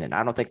matchup dependent.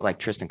 I don't think like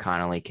Tristan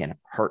Connolly can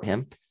hurt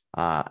him.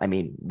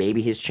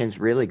 Maybe his chin's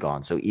really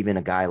gone. So even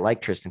a guy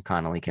like Tristan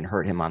Connolly can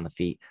hurt him on the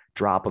feet,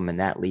 drop him, and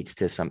that leads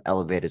to some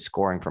elevated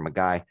scoring from a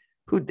guy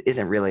who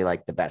isn't really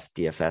like the best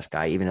DFS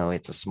guy, even though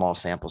it's a small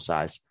sample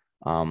size.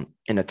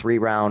 In a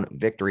 3-round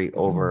victory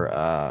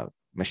over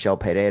Michel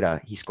Pereira,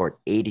 he scored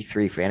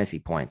 83 fantasy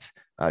points.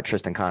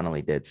 Tristan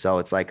Connolly did. So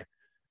it's like,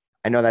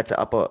 I know that's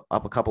up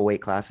a couple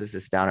weight classes.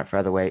 This down at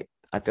featherweight.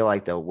 I feel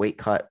like the weight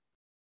cut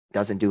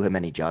doesn't do him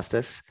any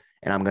justice.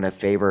 And I'm going to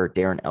favor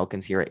Darren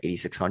Elkins here at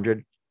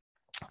 8,600.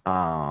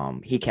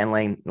 He can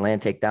land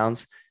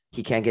takedowns.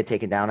 He can get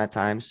taken down at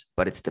times,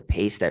 but it's the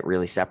pace that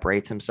really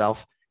separates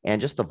himself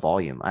and just the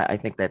volume. I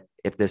think that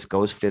if this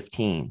goes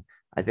 15,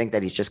 I think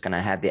that he's just going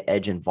to have the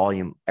edge and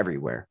volume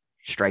everywhere,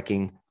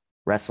 striking,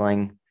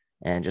 wrestling,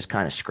 and just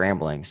kind of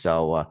scrambling.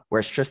 So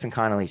whereas Tristan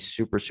Connolly's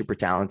super, super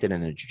talented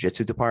in the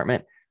jiu-jitsu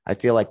department, I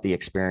feel like the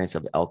experience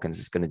of Elkins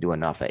is going to do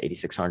enough at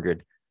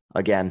 8,600.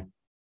 Again,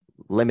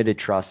 limited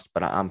trust,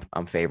 but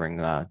I'm favoring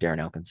Darren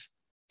Elkins.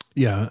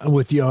 Yeah, I'm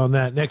with you on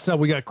that. Next up,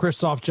 we got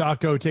Christoph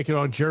Jocko taking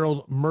on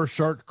Gerald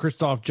Meerschaert.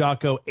 Christoph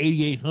Jocko,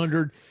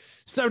 8,800,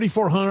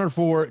 7,400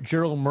 for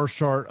Gerald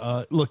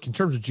Meerschaert. Look, in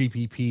terms of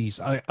GPPs,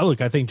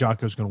 I think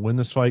Jocko's going to win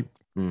this fight.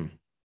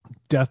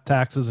 Death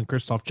taxes, and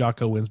Christoph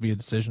Jocko wins via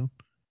decision.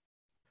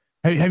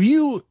 Have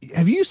you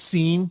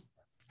seen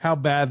how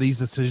bad these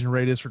decision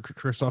rate is for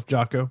Christoph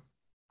Jocko?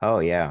 Oh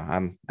yeah,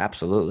 I'm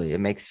absolutely.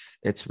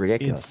 It's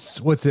ridiculous.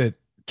 What's it?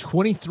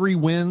 23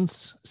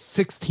 wins,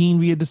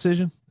 16 via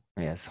decision.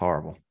 Yeah, it's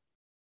horrible.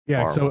 Yeah.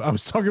 Horrible. So I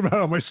was talking about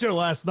it on my show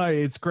last night.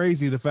 It's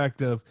crazy. The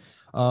fact of,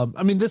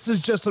 this is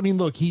just,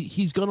 look,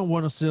 he's going to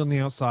want to sit on the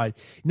outside.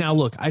 Now,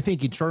 look, I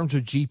think in terms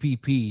of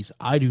GPPs,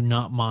 I do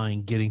not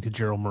mind getting to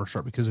Gerald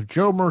Meerschaert, because if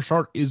Gerald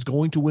Meerschaert is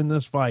going to win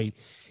this fight,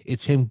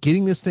 it's him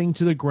getting this thing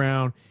to the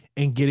ground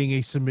and getting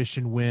a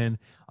submission win.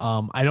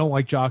 I don't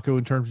like Jocko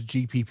in terms of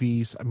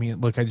GPPs.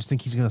 Look, I just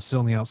think he's going to sit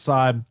on the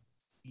outside.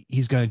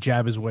 He's going to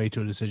jab his way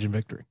to a decision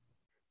victory.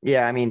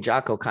 Yeah,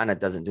 Jocko kind of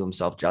doesn't do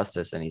himself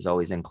justice, and he's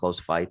always in close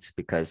fights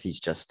because he's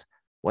just,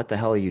 what the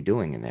hell are you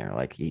doing in there?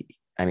 Like he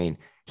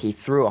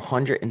threw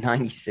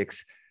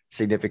 196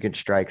 significant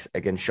strikes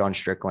against Sean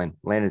Strickland,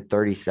 landed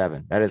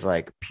 37. That is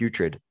like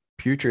putrid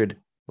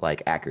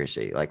like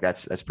accuracy. Like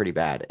that's pretty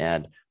bad.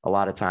 And a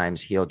lot of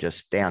times he'll just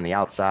stay on the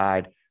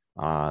outside,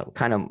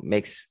 kind of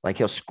makes like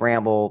he'll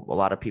scramble. A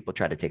lot of people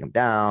try to take him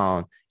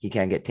down. He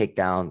can get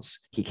takedowns.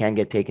 He can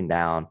get taken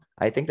down.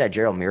 I think that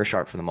Gerald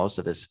Meerschaert for the most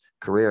of his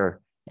career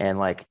And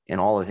like in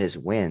all of his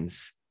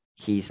wins,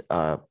 he's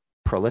a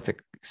prolific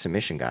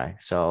submission guy.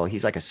 So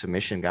he's like a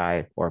submission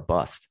guy or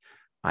bust.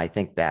 I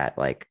think that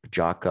like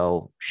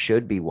Jocko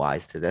should be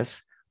wise to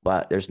this,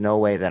 but there's no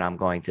way that I'm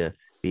going to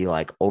be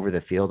like over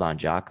the field on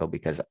Jocko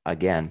because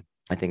again,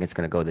 I think it's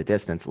going to go the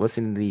distance.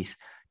 Listen to these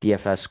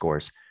DFS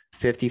scores: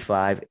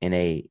 55 in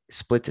a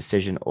split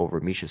decision over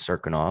Misha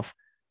Serkinov,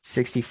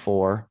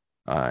 64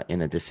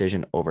 in a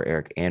decision over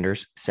Eric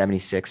Anders,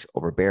 76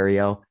 over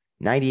Barrio,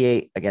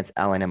 98 against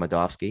Alan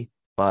Amedovski,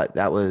 but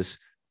that was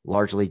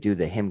largely due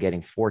to him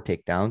getting 4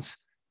 takedowns.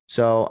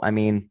 So, I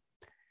mean,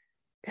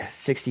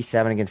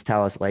 67 against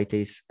Talis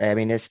Leites. I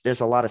mean,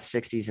 there's a lot of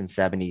 60s and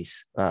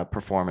 70s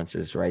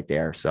performances right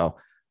there. So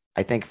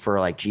I think for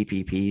like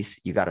GPPs,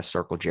 you got to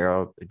circle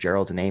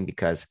Gerald's name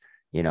because,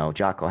 you know,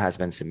 Jocko has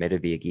been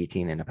submitted via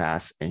guillotine in the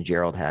past and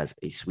Gerald has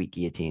a sweet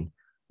guillotine.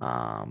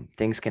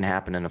 Things can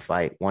happen in a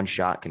fight. One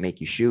shot can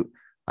make you shoot.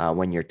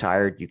 When you're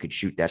tired, you could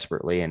shoot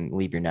desperately and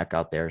leave your neck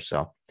out there.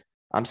 So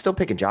I'm still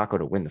picking Jocko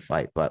to win the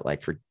fight, but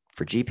like for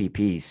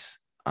GPPs,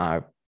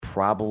 I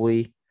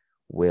probably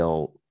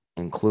will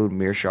include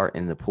Mearshart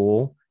in the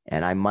pool,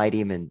 and I might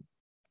even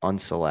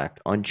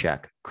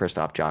uncheck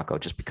Christoph Jocko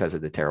just because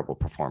of the terrible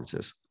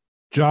performances.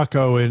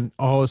 Jocko, in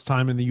all his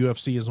time in the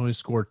UFC, has only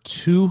scored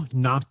 2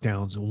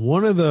 knockdowns.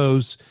 One of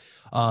those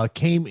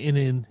came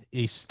in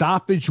a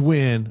stoppage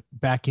win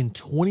back in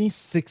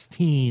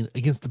 2016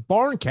 against the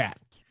Barn Cat,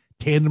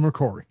 Tandem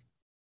McCrory.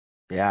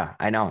 Yeah,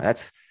 I know.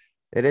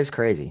 It is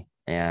crazy.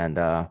 And,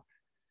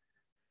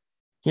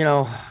 you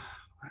know,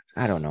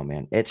 I don't know,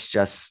 man. It's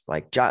just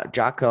like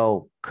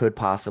Jocko could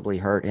possibly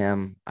hurt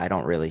him. I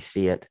don't really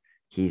see it.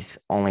 He's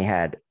only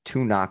had 2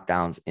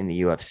 knockdowns in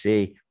the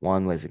UFC.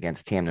 One was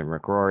against Tandem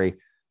McCrory.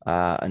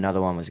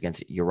 Another one was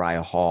against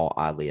Uriah Hall,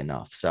 oddly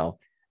enough. So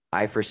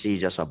I foresee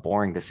just a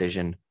boring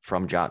decision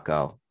from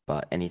Jocko,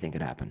 but anything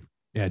could happen.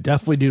 Yeah,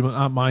 definitely do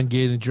not mind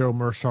getting Gerald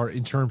Mearshart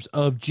in terms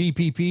of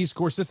GPPs. Of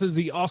course, this is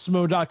the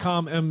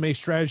Awesemo.com MMA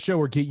strategy show.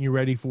 We're getting you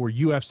ready for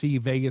UFC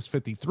Vegas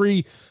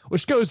 53,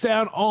 which goes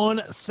down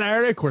on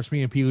Saturday. Of course,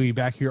 me and Pee Wee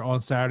back here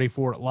on Saturday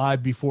for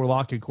Live Before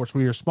Lock. Of course,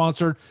 we are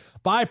sponsored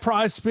by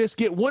Prize Picks.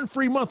 Get 1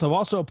 free month of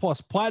Also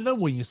Plus Platinum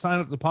when you sign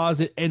up,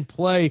 deposit, and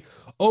play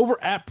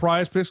over at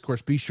Prize Picks. Of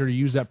course, be sure to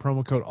use that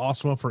promo code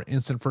Awesemo for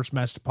instant first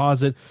match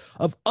deposit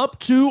of up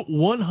to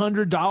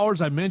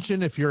 $100. I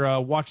mentioned if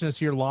you're watching us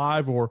here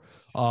live or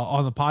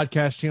on the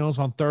podcast channels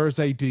on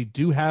Thursday, they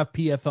do have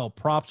PFL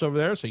props over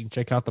there, so you can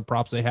check out the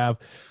props they have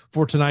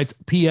for tonight's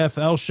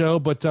PFL show.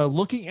 But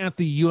looking at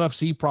the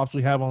UFC props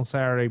we have on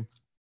Saturday,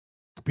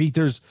 Pete,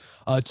 there's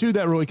 2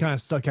 that really kind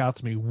of stuck out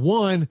to me.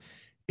 One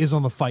is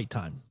on the fight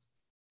time.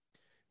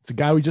 It's a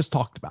guy we just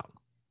talked about,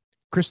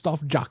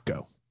 Christoph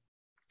Jocko,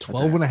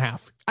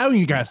 12.5. I don't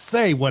even gotta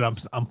say what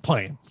I'm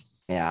playing.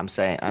 Yeah, I'm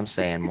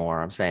saying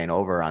more. I'm saying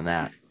over on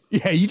that.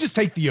 Yeah, you just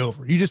take the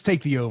over. You just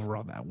take the over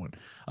on that one.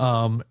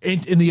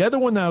 And the other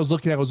one that I was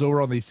looking at was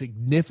over on the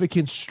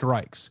significant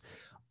strikes.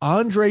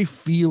 Andre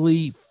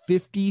Feely,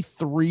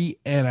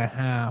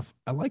 53.5.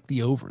 I like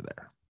the over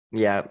there.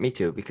 Yeah, me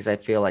too, because I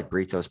feel like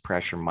Brito's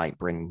pressure might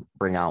bring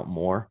out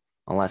more,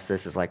 unless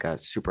this is like a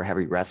super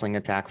heavy wrestling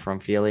attack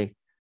from Feely.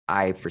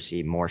 I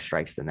foresee more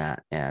strikes than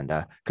that, and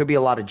could be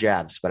a lot of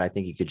jabs, but I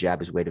think he could jab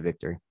his way to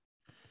victory.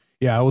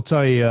 Yeah, I will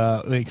tell you,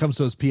 when it comes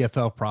to those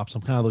PFL props,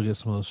 I'm kind of looking at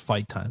some of those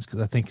fight times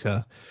because I think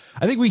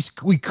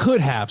we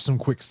could have some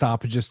quick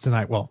stoppages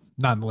tonight. Well,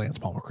 not in the Lance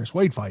Palmer Chris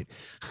Wade fight.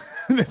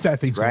 That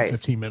thing's right.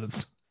 15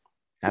 minutes.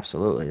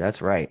 Absolutely, that's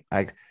right.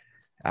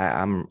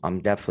 I'm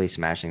definitely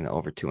smashing the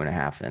over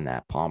 2.5 in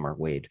that Palmer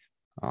Wade.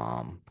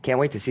 Can't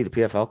wait to see the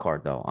PFL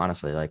card though.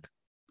 Honestly, like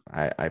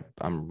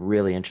I'm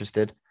really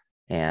interested,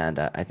 and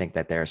I think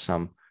that there are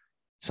some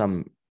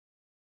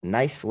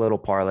nice little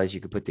parlays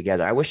you could put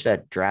together. I wish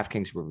that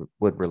DraftKings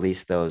would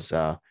release those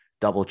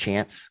double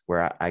chance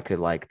where I could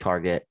like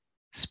target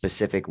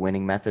specific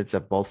winning methods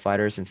of both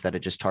fighters instead of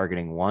just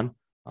targeting one.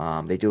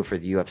 They do it for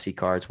the UFC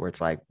cards where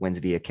it's like wins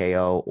via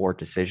KO or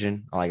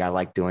decision. Like I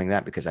like doing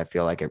that because I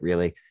feel like it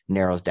really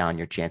narrows down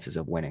your chances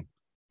of winning.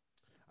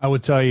 I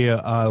would tell you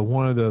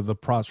one of the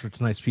props for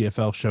tonight's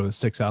PFL show that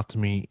sticks out to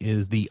me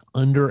is the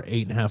under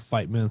 8.5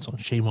 fight minutes on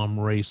Shimon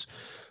Moraes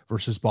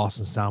versus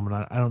Boston Salmon.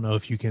 I don't know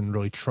if you can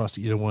really trust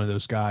either one of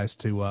those guys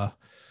to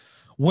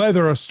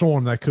weather a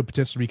storm that could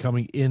potentially be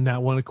coming in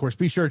that one. Of course,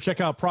 be sure to check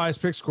out Prize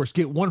Picks. Of course,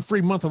 get 1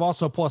 free month of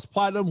Also Plus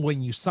Platinum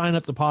when you sign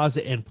up,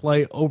 deposit, and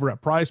play over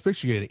at Prize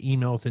Picks. You get an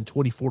email within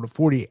 24 to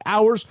 48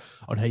 hours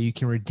on how you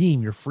can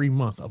redeem your free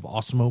month of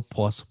Awesemo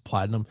Plus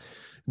Platinum.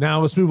 Now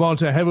let's move on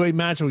to a heavyweight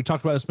match. We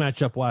talked about this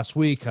matchup last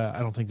week. I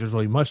don't think there's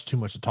really too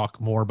much to talk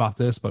more about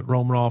this, but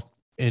Romanov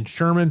and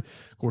Sherman.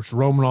 Of course,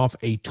 Romanov,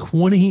 a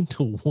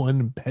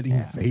 20-1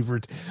 betting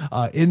favorite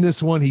in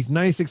this one. He's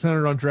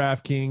 9,600 on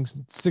DraftKings,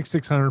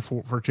 6,600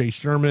 for Chase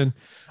Sherman.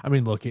 I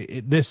mean, look,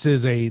 this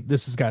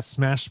has got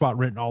smash spot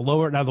written all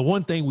over it. Now, the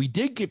one thing we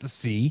did get to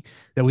see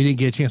that we didn't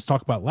get a chance to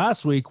talk about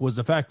last week was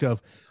the fact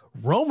of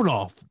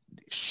Romanov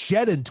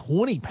shedding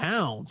 20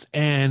 pounds,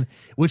 and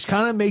which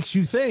kind of makes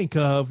you think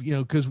of,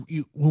 because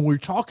when we're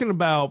talking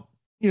about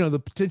the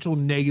potential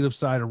negative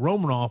side of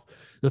Romanov,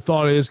 the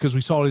thought is, because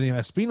we saw it in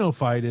the Espino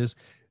fight, is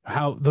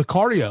how the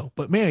cardio.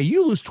 But man,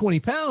 you lose 20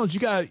 pounds,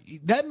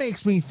 that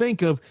makes me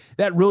think of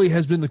that really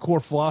has been the core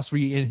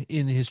philosophy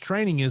in his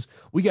training is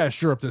we got to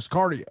shore up this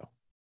cardio.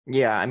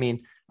 Yeah. I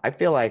mean, I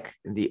feel like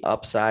the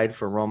upside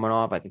for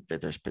Romanov, I think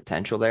that there's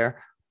potential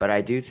there, but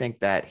I do think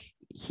that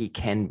he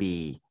can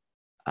be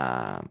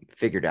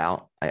figured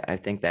out. I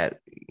think that,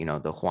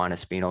 the Juan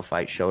Espino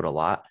fight showed a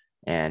lot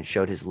and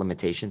showed his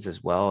limitations,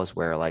 as well as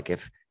where, like,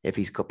 if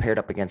he's paired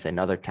up against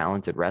another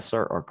talented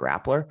wrestler or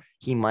grappler,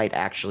 he might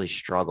actually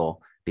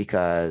struggle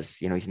because,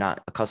 he's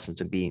not accustomed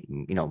to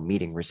being,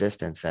 meeting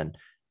resistance.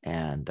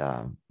 And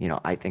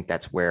I think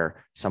that's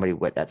where somebody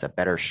that's a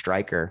better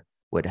striker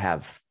would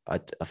have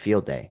a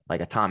field day,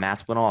 like a Tom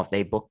Aspinall. If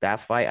they book that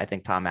fight, I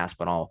think Tom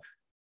Aspinall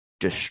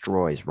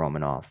destroys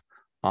Romanov.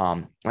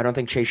 I don't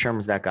think Chase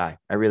Sherman's that guy.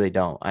 I really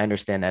don't. I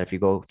understand that if you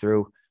go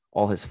through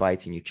all his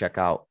fights and you check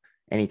out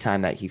any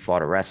time that he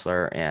fought a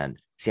wrestler and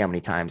see how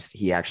many times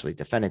he actually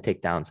defended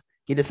takedowns,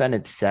 he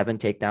defended 7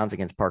 takedowns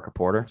against Parker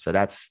Porter. So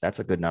that's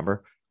a good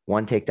number.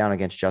 1 takedown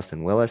against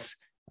Justin Willis,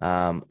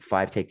 5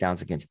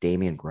 takedowns against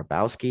Damian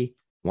Grabowski,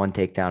 1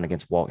 takedown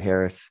against Walt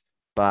Harris.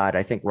 But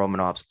I think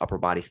Romanov's upper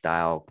body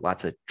style,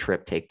 lots of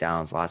trip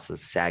takedowns, lots of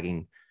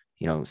sagging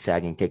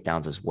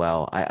takedowns as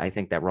well. I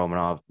think that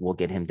Romanov will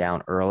get him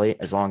down early,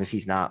 as long as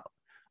he's not.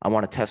 I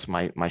want to test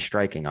my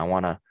striking. I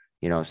want to,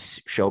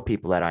 show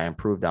people that I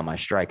improved on my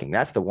striking.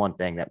 That's the one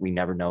thing that we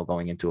never know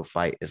going into a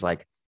fight is,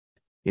 like,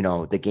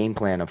 the game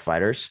plan of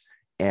fighters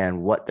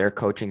and what their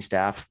coaching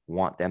staff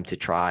want them to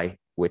try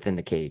within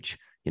the cage.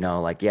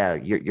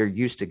 You're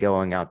used to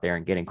going out there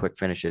and getting quick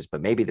finishes,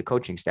 but maybe the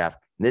coaching staff,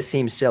 this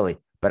seems silly,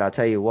 but I'll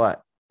tell you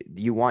what,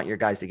 you want your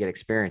guys to get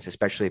experience,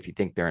 especially if you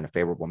think they're in a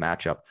favorable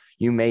matchup.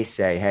 You may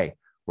say, hey,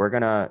 we're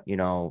going to,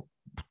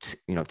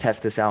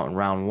 test this out in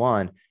round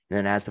 1. And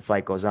then as the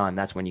fight goes on,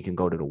 that's when you can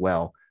go to the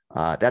well.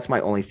 That's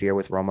my only fear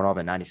with Romanov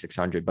at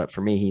 9,600. But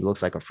for me, he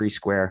looks like a free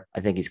square.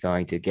 I think he's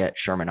going to get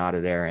Sherman out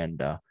of there.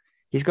 And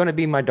he's going to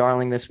be my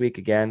darling this week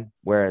again.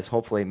 Whereas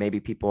hopefully maybe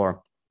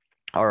people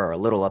are a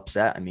little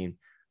upset. I mean,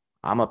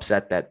 I'm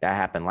upset that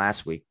happened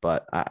last week,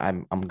 but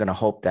I'm going to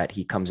hope that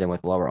he comes in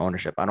with lower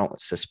ownership. I don't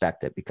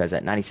suspect it, because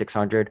at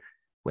 9,600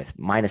 with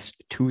minus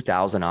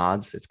 2,000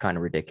 odds, it's kind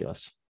of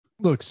ridiculous.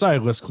 Look,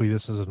 stylistically,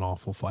 this is an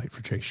awful fight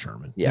for Chase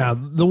Sherman. Yeah. Now,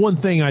 the one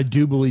thing I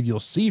do believe you'll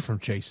see from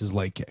Chase is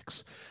leg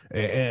kicks,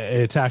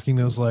 attacking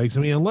those legs.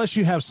 I mean, unless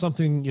you have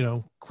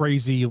something,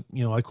 crazy,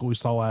 like what we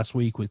saw last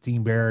week with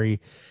Dean Barry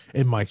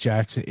and Mike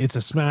Jackson, it's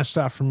a smash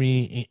spot for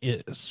me.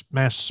 It's a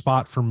smash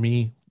spot for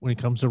me when it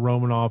comes to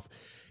Romanov.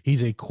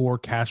 He's a core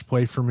cash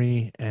play for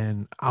me,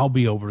 and I'll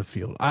be over the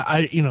field.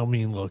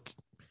 Look,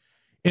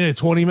 in a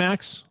 20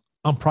 max,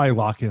 I'm probably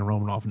locking in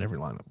Romanov in every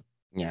lineup.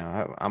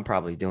 Yeah, I'm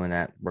probably doing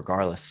that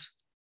regardless.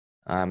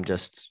 I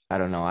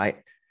don't know.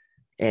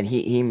 And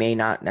he may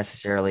not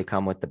necessarily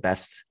come with the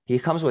best. He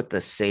comes with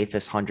the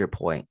safest 100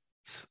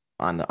 points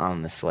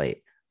on the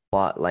slate,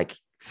 but like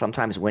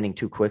sometimes winning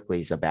too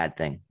quickly is a bad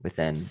thing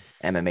within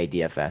MMA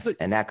DFS,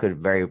 and that could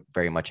very,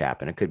 very much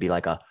happen. It could be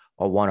like a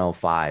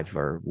 105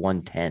 or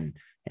 110,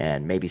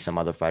 and maybe some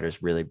other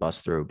fighters really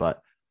bust through. But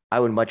I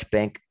would much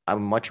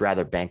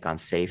rather bank on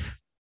safe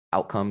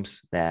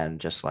outcomes than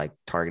just like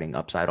targeting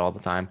upside all the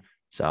time.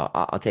 So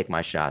I'll take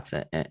my shots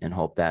and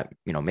hope that,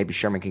 maybe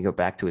Sherman can go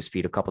back to his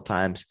feet a couple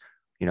times,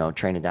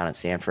 training down at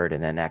Sanford,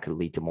 and then that could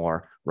lead to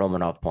more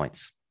Romanov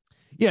points.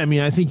 Yeah. I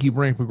mean, I think you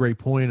bring up a great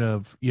point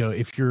of,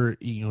 if you're,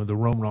 the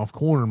Romanov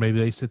corner, maybe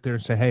they sit there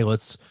and say, hey,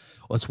 let's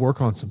work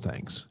on some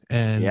things.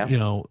 And,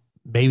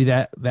 maybe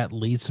that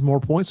leads to more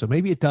points. So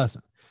maybe it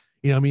doesn't,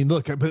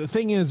 look, but the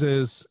thing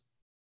is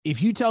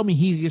if you tell me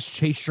he gets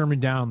Chase Sherman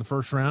down in the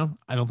first round,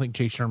 I don't think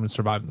Chase Sherman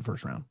survived in the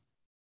first round.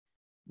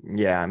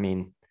 Yeah. I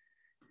mean,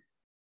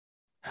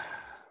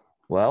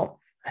 well,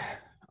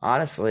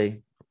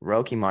 honestly,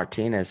 Roque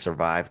Martinez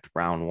survived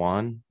round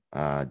 1.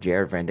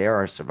 Jared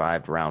Vanderaa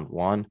survived round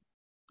 1.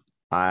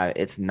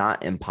 It's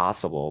not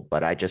impossible,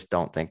 but I just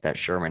don't think that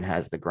Sherman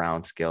has the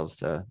ground skills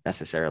to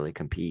necessarily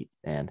compete.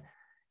 And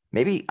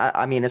maybe,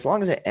 I mean, as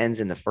long as it ends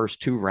in the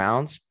first 2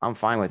 rounds, I'm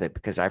fine with it,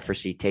 because I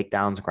foresee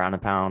takedowns, ground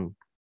and pound,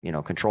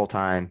 control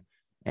time,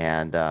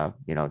 and,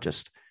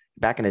 just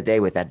back in the day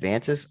with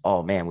advances.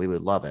 Oh man, we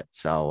would love it.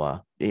 So,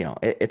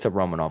 it's a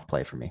Romanov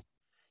play for me.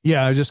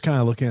 Yeah, I was just kind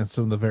of looking at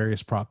some of the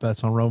various prop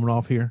bets on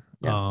Romanov here.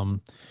 Yeah.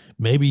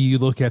 Maybe you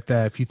look at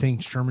that if you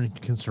think Sherman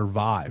can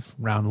survive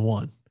round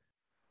 1.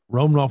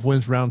 Romanov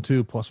wins round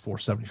 2 plus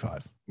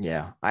 475.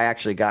 Yeah, I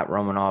actually got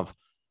Romanov.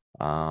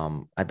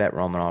 I bet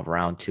Romanov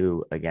round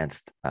 2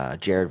 against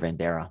Jared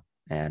Vanderaa,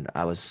 and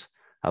I was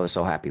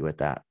so happy with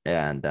that.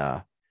 And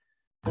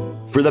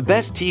for the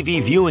best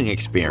TV viewing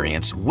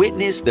experience,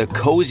 witness the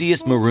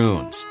coziest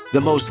maroons,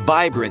 the most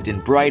vibrant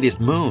and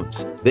brightest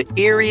moons, the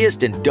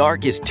eeriest and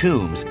darkest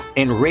tombs,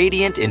 and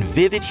radiant and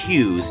vivid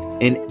hues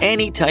in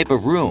any type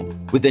of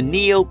room with the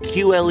Neo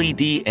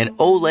QLED and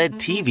OLED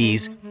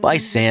TVs by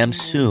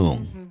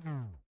Samsung.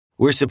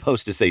 We're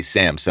supposed to say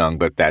Samsung,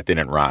 but that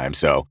didn't rhyme,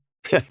 so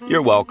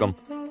you're welcome.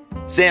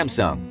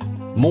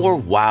 Samsung. More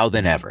wow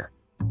than ever.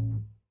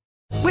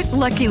 With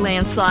Lucky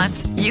Land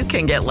Slots, you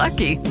can get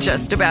lucky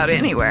just about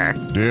anywhere.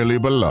 Dearly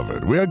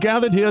beloved, we are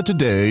gathered here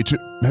today to...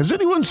 Has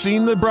anyone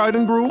seen the bride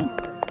and groom?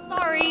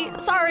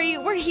 Sorry,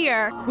 we're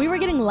here. We were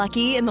getting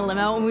lucky in the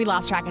limo and we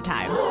lost track of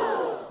time.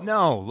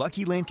 No,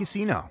 Lucky Land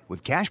Casino,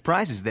 with cash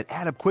prizes that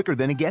add up quicker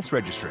than a guest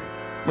registry.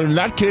 In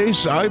that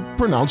case, I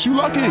pronounce you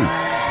lucky.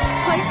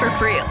 Play for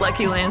free at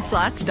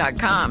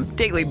LuckyLandSlots.com.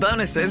 Daily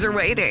bonuses are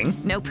waiting.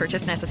 No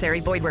purchase necessary.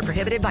 Void where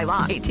prohibited by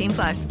law.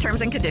 18+.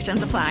 Terms and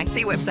conditions apply.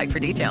 See website for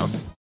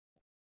details.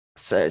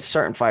 So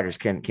certain fighters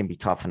can be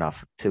tough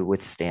enough to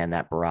withstand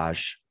that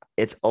barrage.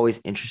 It's always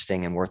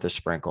interesting and worth a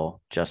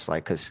sprinkle, just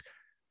like because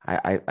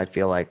I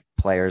feel like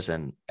players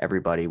and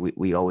everybody,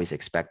 we always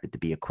expect it to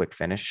be a quick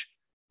finish.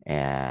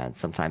 And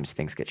sometimes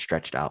things get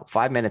stretched out.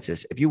 5 minutes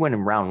is, if you win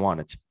in round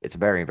one, it's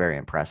very, very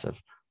impressive.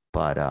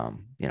 But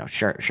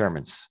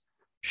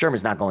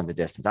Sherman's not going the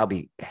distance. I'll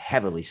be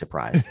heavily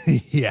surprised.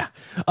 Yeah.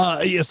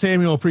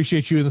 Samuel,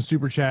 appreciate you in the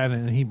super chat.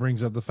 And he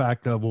brings up the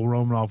fact of, will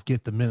Romanov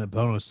get the minute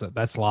bonus?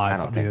 That's live.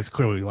 I mean, it's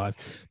clearly live,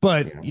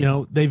 but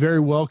they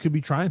very well could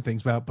be trying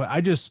things about, but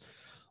I just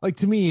like,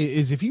 to me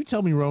is, if you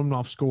tell me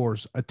Romanov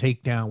scores a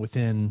takedown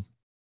within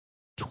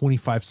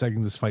 25 seconds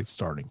of this fight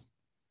starting,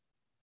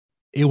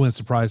 it wouldn't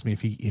surprise me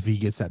if he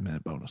gets that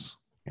minute bonus.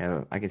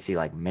 Yeah, I could see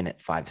like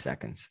minute 5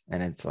 seconds,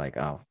 and it's like,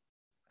 oh,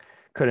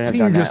 couldn't have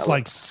done that. Just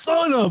like,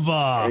 son of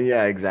a.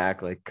 Yeah,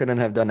 exactly. Couldn't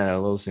have done that a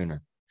little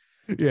sooner.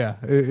 Yeah,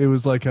 it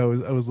was like I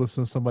was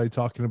listening to somebody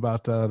talking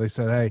about. They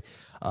said, "Hey,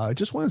 I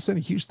just want to send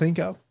a huge thank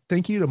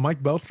you to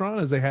Mike Beltran,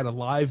 as they had a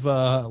live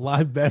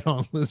bet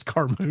on Liz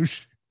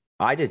Carmouche."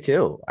 I did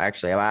too.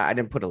 Actually, I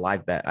didn't put a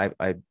live bet.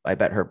 I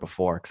bet her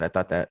before because I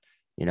thought that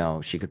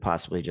she could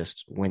possibly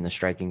just win the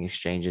striking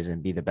exchanges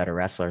and be the better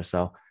wrestler.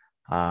 So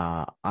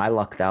I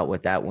lucked out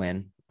with that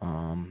win.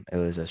 It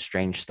was a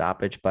strange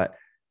stoppage, but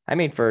I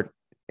mean, for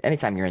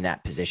anytime you're in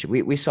that position,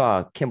 we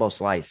saw Kimbo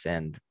Slice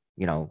and,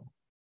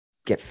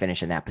 get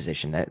finished in that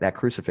position, that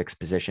crucifix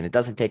position. It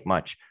doesn't take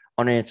much.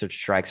 Unanswered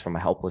strikes from a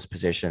helpless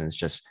position is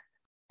just,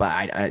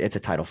 but it's a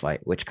title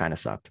fight, which kind of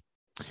sucked.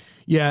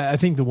 Yeah, I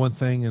think the one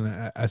thing,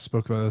 and I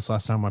spoke about this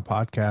last time on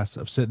my podcast,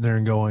 of sitting there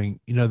and going,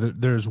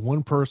 there's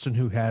one person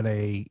who had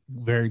a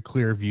very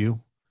clear view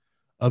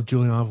of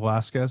Juliana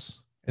Velasquez,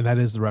 and that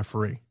is the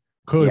referee.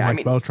 Clearly,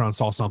 Mike Beltran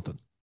saw something.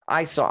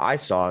 I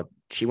saw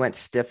she went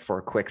stiff for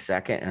a quick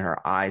second, and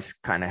her eyes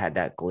kind of had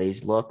that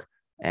glazed look.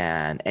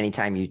 And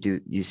anytime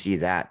you see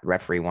that,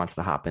 referee wants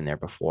to hop in there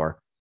before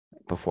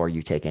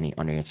you take any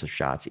unanswered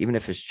shots, even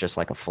if it's just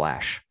like a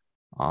flash.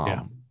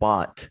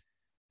 But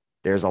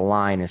there's a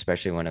line,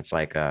 especially when it's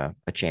like a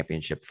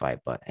championship fight.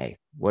 But hey,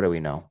 what do we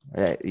know?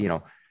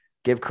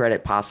 Give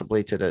credit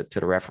possibly to the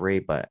referee,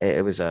 but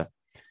it's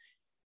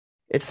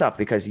tough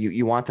because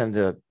you want them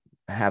to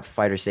have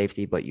fighter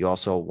safety, but you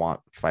also want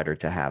fighter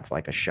to have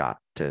like a shot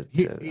to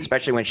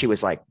especially when she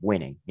was like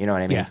winning. You know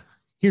what I mean? Yeah.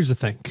 Here's the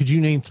thing. Could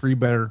you name 3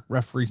 better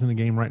referees in the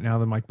game right now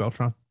than Mike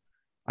Beltran?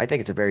 I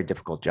think it's a very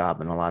difficult job,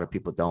 and a lot of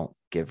people don't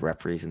give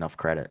referees enough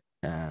credit.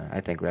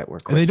 I think that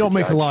and they don't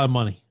make a lot of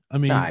money.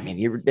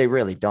 They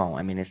really don't.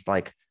 I mean, it's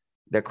like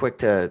they're quick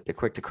to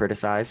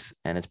criticize,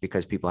 and it's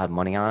because people have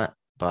money on it,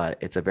 but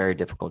it's a very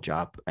difficult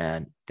job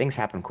and things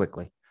happen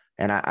quickly.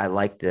 And I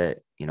like the,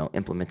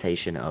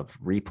 implementation of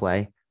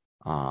replay.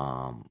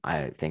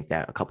 I think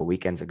that a couple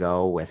weekends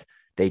ago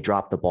they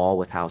dropped the ball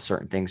with how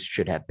certain things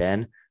should have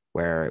been,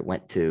 where it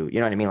went to, you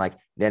know what I mean? Like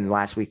then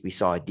last week we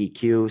saw a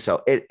DQ.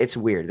 So it's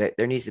weird that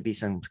there needs to be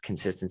some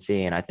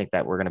consistency. And I think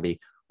that we're going to be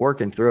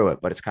working through it,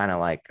 but it's kind of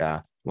like,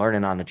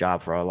 learning on the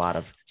job for a lot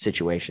of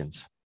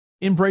situations.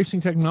 Embracing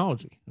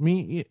technology. I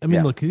mean,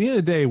 look, at the end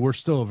of the day, we're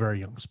still a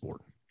very young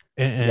sport.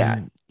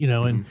 And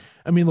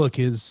look,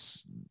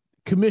 his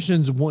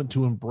commissions want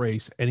to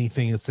embrace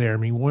anything that's there. I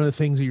mean, one of the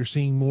things that you're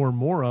seeing more and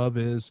more of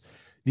is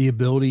the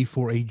ability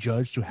for a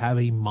judge to have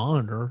a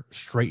monitor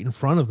straight in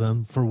front of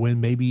them for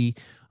when maybe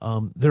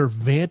their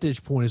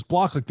vantage point is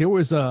blocked. Like there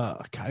was it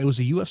was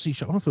a UFC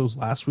show. I don't know if it was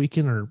last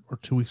weekend or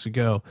 2 weeks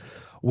ago,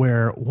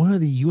 where one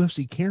of the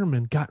UFC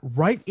cameramen got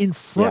right in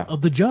front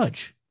of the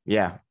judge.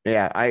 Yeah.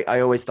 I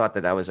always thought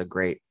that was a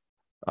great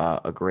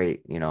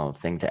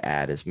thing to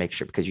add, is make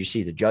sure, because you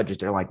see the judges,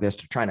 they're like this,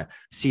 they're trying to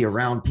see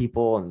around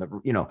people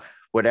and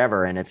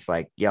whatever. And it's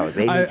like, they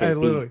need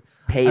to be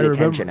paid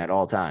attention at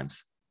all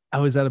times. I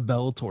was at a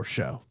Bellator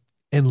show,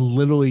 and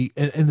literally,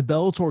 and the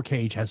Bellator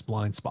cage has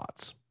blind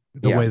spots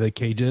the way the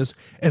cage is.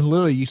 And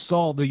literally you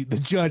saw the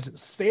judge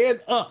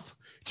stand up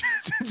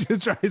to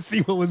try to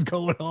see what was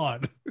going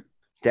on.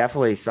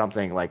 Definitely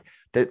something like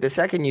the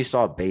second you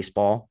saw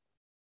baseball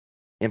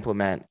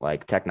implement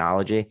like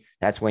technology,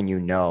 that's when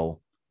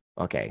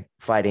okay,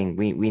 fighting,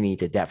 we need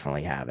to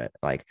definitely have it.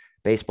 Like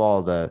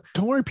baseball,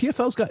 don't worry,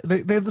 PFL's got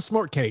they have the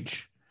smart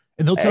cage,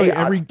 and they'll tell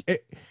you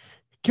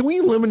can we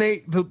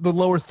eliminate the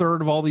lower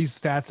third of all these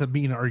stats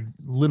that are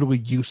literally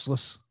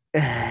useless?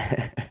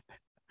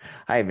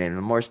 I mean,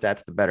 the more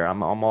stats, the better.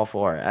 I'm all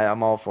for it.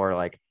 I'm all for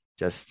like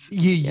just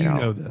you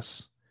know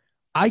this.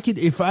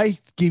 If I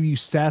give you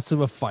stats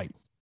of a fight,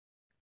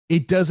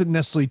 it doesn't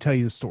necessarily tell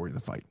you the story of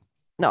the fight.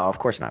 No, of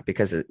course not,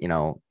 because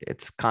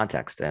it's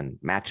context and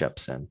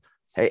matchups, and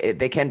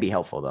they can be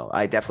helpful though.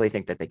 I definitely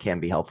think that they can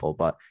be helpful,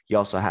 but you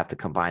also have to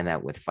combine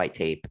that with fight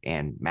tape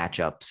and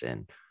matchups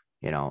and,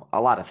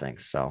 a lot of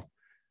things. So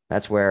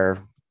that's where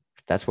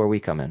we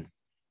come in.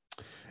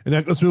 And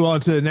then let's move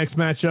on to the next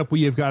matchup.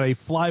 We have got a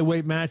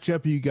flyweight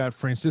matchup. You got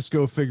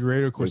Francisco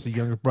Figueiredo, of course, the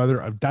younger brother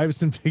of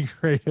Davison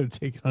Figueiredo,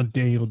 taking on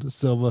Daniel Da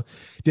Silva.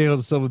 Daniel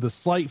Da Silva, the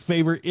slight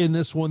favorite in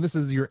this one. This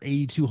is your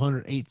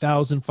 8,200,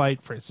 8,000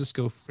 fight.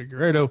 Francisco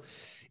Figueiredo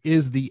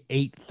is the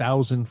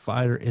 8,000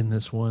 fighter in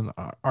this one.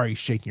 Are you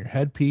shaking your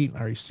head, Pete?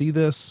 Are you see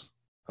this?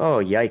 Oh,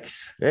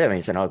 yikes. Yeah, I mean,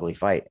 it's an ugly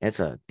fight. It's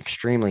an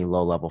extremely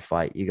low-level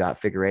fight. You got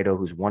Figueiredo,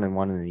 who's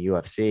 1-1 in the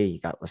UFC. You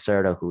got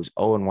Lacerda, who's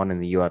 0-1 in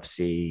the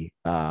UFC,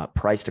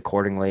 priced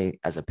accordingly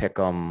as a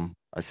pick'em,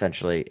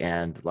 essentially.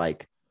 And,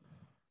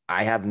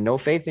 I have no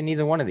faith in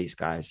either one of these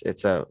guys.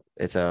 It's a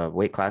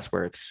weight class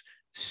where it's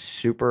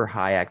super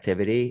high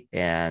activity.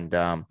 And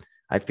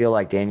I feel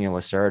like Daniel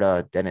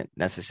Lacerda didn't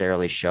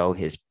necessarily show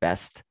his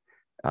best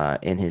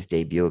in his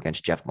debut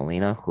against Jeff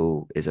Molina,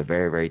 who is a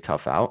very, very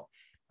tough out.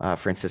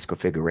 Francisco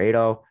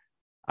Figueiredo,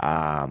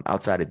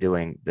 outside of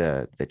doing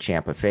the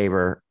champ a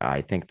favor,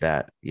 I think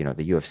that,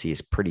 the UFC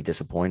is pretty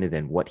disappointed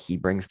in what he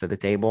brings to the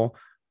table.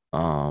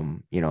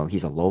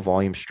 He's a low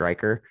volume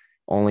striker,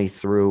 only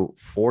threw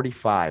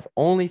 45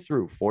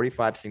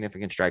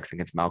 significant strikes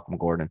against Malcolm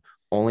Gordon,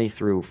 only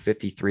threw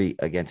 53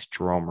 against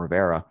Jerome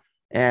Rivera.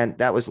 And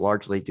that was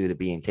largely due to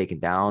being taken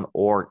down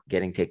or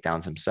getting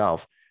takedowns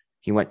himself.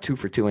 He went 2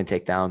 for 2 in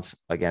takedowns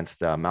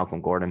against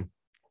Malcolm Gordon,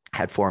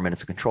 had 4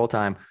 minutes of control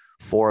time.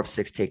 4 of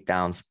 6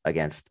 takedowns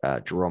against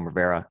Jerome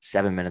Rivera,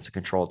 7 minutes of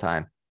control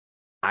time.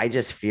 I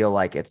just feel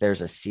like if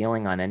there's a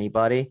ceiling on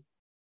anybody,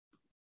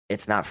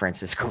 it's not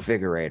Francisco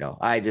Figueiredo.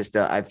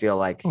 I feel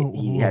like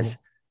he has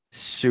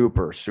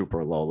super,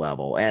 super low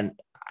level. And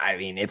I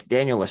mean, if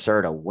Daniel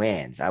Lacerda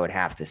wins, I would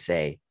have to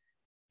say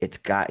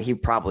he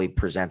probably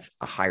presents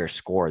a higher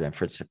score than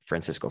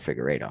Francisco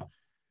Figueiredo.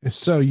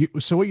 So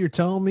what you're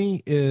telling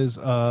me is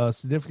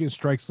significant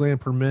strikes land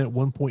per minute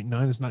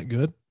 1.9 is not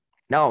good?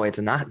 No, it's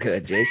not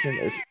good, Jason.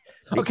 It's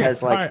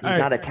because he's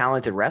not a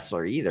talented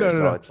wrestler either.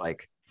 It's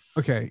like,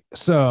 okay.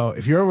 So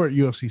if you're over at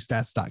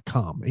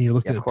UFCstats.com and you're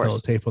looking at the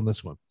teletape on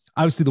this one,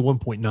 obviously the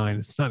 1.9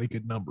 is not a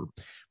good number.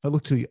 If I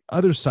look to the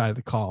other side of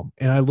the column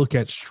and I look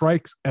at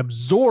strikes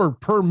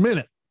absorbed per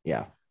minute,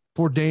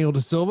 for Daniel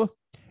Da Silva,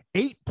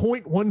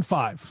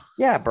 8.15.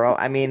 Yeah, bro.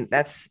 I mean,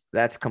 that's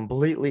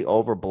completely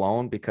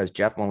overblown because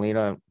Jeff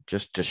Molina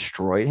just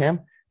destroyed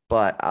him.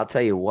 But I'll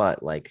tell you what,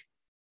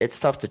 it's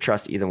tough to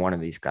trust either one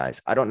of these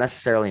guys. I don't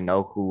necessarily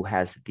know who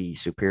has the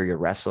superior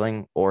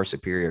wrestling or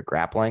superior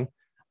grappling.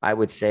 I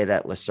would say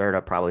that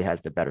Lacerda probably has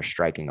the better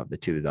striking of the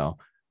two, though.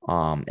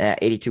 At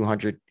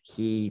 8,200,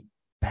 he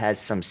has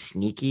some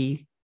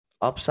sneaky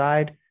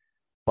upside,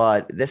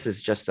 but this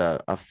is just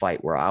a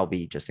fight where I'll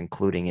be just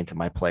including into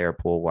my player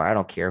pool where I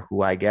don't care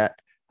who I get.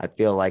 I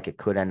feel like it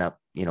could end up,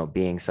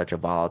 being such a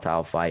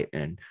volatile fight.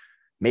 And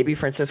maybe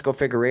Francisco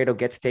Figueiredo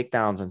gets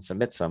takedowns and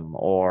submits him,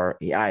 or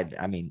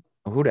I mean,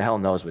 who the hell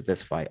knows with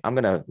this fight? I'm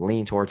going to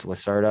lean towards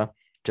Lacerda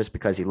just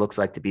because he looks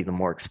like to be the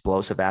more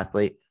explosive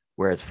athlete,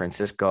 whereas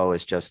Francisco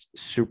is just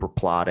super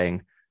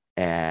plodding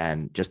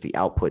and just the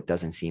output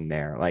doesn't seem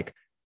there. Like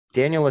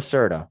Daniel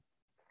Lacerda,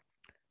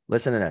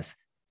 listen to this,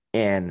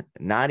 in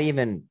not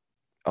even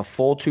a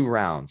full 2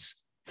 rounds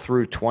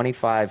threw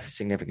 25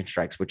 significant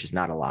strikes, which is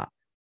not a lot.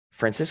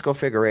 Francisco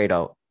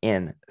Figueiredo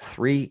in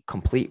 3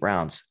 complete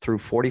rounds threw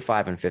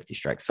 45 and 50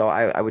 strikes. So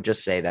I would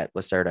just say that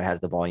Lacerda has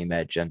the volume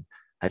edge, and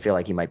I feel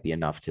like it might be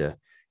enough to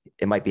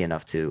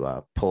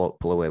pull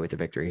away with the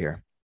victory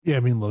here. Yeah, I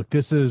mean, look,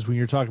 this is when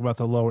you're talking about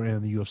the lower end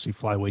of the UFC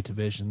flyweight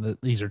division.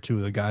 These are 2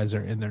 of the guys that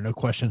are in there, no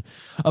question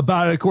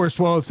about it. Of course,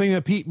 well, the thing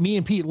that me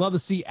and Pete love to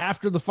see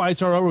after the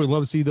fights are over, we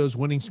love to see those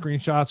winning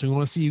screenshots. We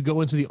want to see you go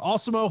into the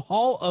Awesemo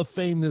Hall of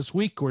Fame this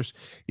week. Of course,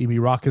 you'll be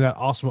rocking that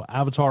Awesemo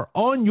avatar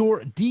on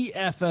your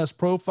DFS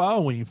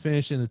profile when you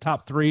finish in the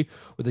top 3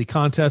 with a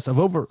contest of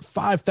over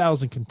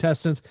 5,000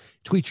 contestants.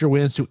 Tweet your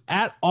wins to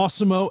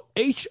 @Awesemo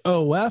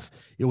HOF.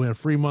 You'll win a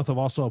free month of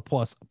Awesemo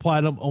Plus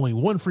Platinum. Only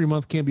 1 free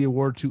month can be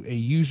awarded to a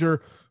user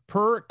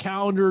per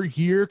calendar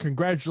year.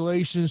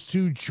 Congratulations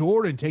to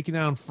Jordan taking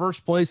down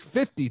first place,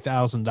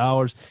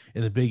 $50,000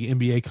 in the big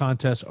NBA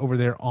contest over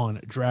there on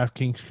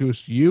DraftKings.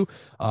 Kudos to you.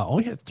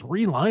 Only had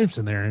 3 lineups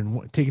in there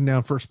and taking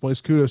down first place.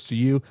 Kudos to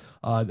you.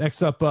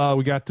 Next up,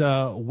 we got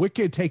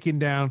Wicked taking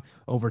down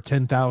over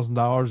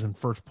 $10,000 in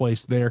first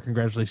place there.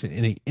 Congratulations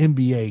in an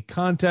NBA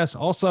contest.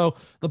 Also,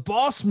 the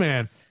boss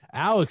man,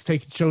 Alex,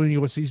 showing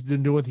you what he's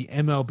been doing with the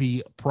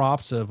MLB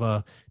props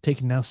of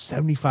taking down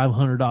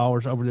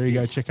 $7,500 over there. You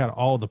got to check out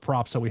all of the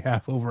props that we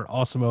have over at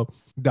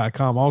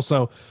Awesemo.com.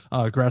 Also,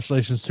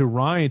 congratulations to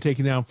Ryan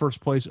taking down first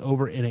place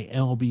over in a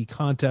MLB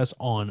contest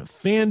on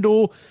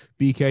FanDuel.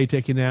 BK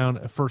taking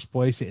down first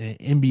place in an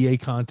NBA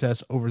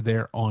contest over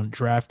there on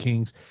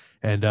DraftKings,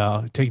 and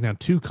taking down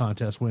 2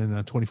 contests, winning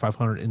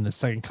 $2,500 in the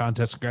second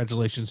contest.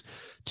 Congratulations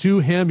to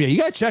him. Yeah, you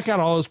got to check out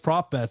all those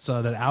prop bets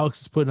that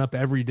Alex is putting up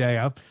every day.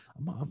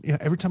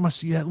 Every time I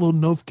see that little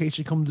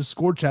notification come to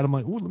Discord chat, I'm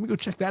like, oh, let me go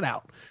check that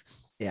out.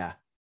 Yeah,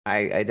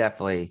 I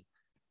definitely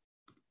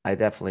I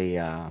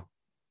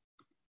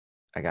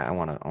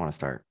want to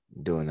start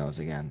doing those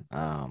again.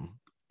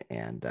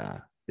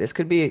 This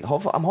could be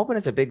hopeful. I'm hoping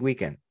it's a big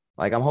weekend.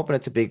 I'm hoping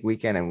it's a big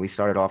weekend, and we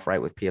started off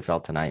right with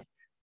PFL tonight.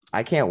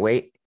 I can't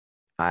wait.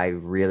 I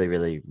really,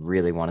 really,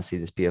 really want to see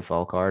this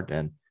PFL card,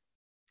 and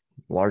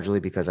largely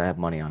because I have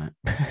money on it.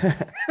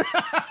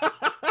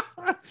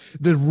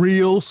 The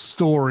real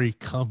story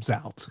comes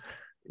out.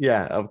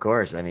 Yeah, of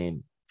course. I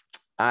mean,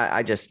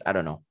 I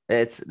don't know.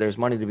 There's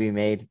money to be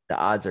made. The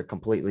odds are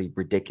completely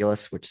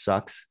ridiculous, which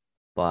sucks,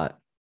 but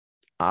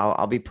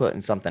I'll be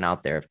putting something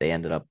out there if they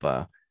ended up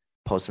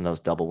posting those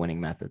double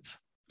winning methods.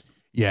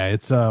 Yeah,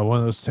 it's one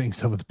of those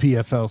things with the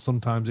PFL.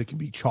 Sometimes it can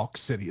be chalk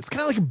city. It's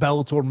kind of like a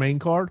Bellator main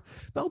card.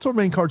 Bellator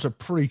main cards are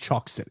pretty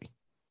chalk city.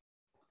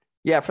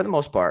 Yeah, for the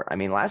most part. I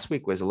mean, last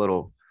week was a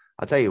little.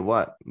 I'll tell you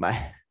what,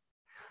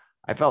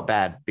 I felt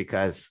bad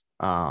because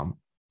one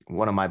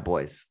of my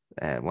boys,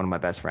 one of my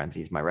best friends,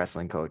 he's my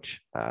wrestling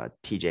coach,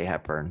 TJ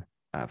Hepburn,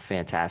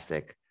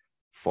 fantastic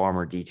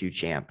former D2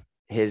 champ.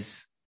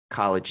 His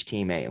college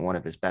teammate and one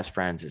of his best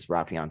friends is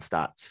Rafion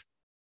Stotts,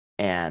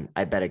 and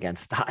I bet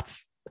against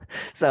Stotts.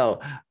 So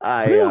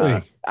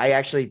I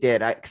actually did,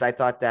 because I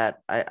thought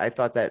that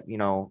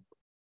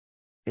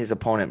his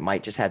opponent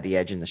might just have the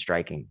edge in the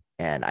striking,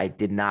 and I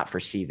did not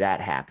foresee that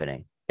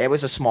happening. It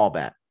was a small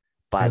bet,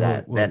 but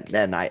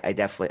then I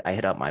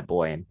hit up my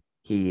boy, and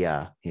he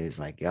was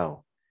like,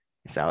 "Yo,"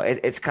 so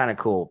it's kind of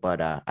cool.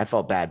 But I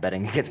felt bad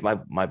betting against my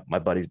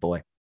buddy's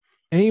boy.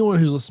 Anyone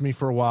who's listened to me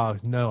for a while,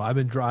 no, I've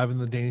been driving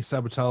the Danny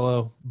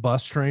Sabatello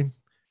bus train.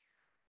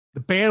 The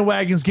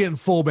bandwagon's getting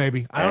full,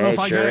 baby. I don't know if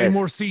I got any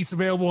more seats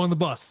available on the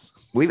bus.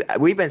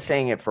 We've been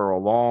saying it for a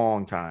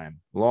long time.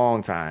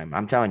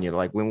 I'm telling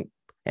you,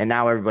 and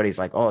now everybody's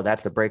like, "Oh,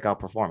 that's the breakout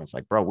performance."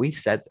 Like, bro, we've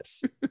said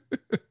this.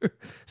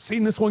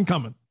 Seen this one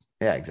coming.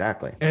 Yeah,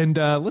 exactly. And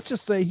let's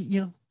just say,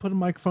 put a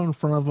microphone in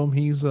front of him.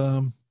 He's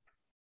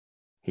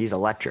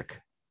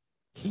electric.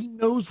 He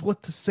knows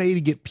what to say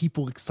to get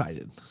people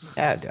excited.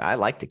 Yeah, dude, I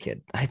like the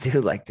kid. I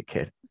do like the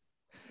kid.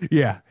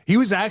 Yeah, he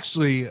was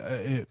actually,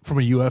 from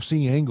a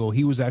UFC angle,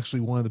 he was actually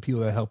one of the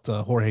people that helped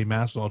Jorge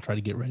Masvidal try to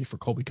get ready for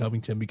Colby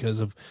Covington because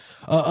of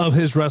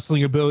his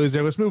wrestling abilities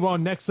there. Let's move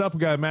on. Next up, we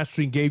got a match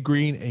between Gabe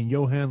Green and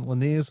Johan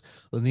Lanez.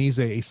 Lanez,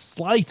 a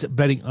slight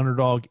betting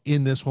underdog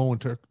in this one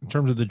in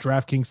terms of the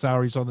DraftKings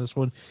salaries on this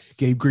one.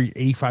 Gabe Green,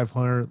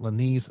 8,500.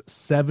 Lanez,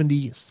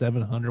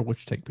 7,700. What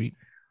you take, Pete?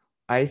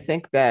 I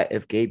think that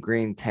if Gabe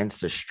Green tends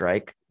to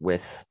strike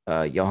with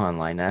Johan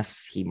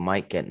Lanez, he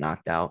might get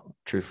knocked out,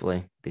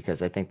 truthfully,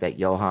 because I think that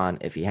Johan,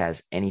 if he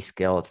has any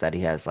skill, it's that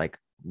he has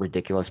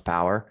ridiculous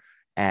power.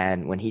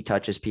 And when he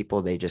touches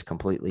people, they just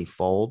completely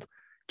fold.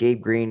 Gabe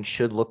Green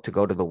should look to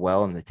go to the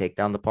well in the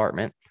takedown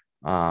department.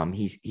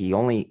 He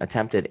only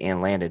attempted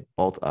and landed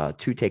both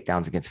 2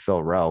 takedowns against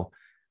Phil Rowe.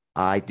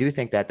 I do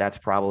think that that's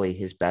probably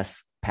his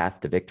best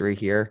path to victory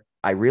here.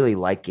 I really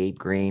like Gabe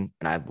Green,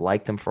 and I've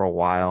liked him for a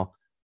while.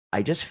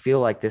 I just feel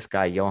like this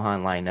guy,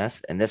 Johan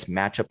Lanez, and this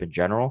matchup in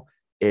general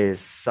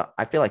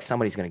I feel like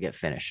somebody's going to get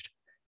finished.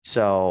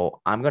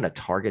 So I'm going to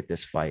target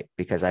this fight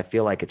because I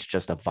feel like it's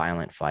just a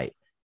violent fight.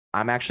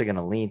 I'm actually going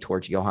to lean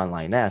towards Johan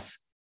Lanez.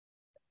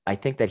 I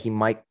think that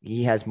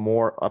he has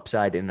more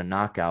upside in the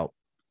knockout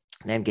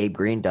than Gabe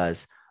Green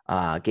does.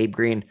 Gabe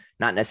Green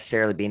not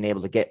necessarily being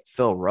able to get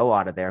Phil Rowe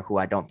out of there, who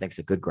I don't think is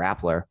a good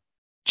grappler.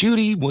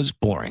 Judy was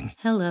boring.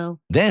 Hello.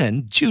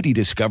 Then Judy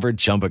discovered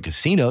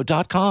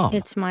ChumbaCasino.com.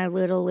 It's my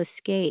little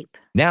escape.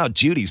 Now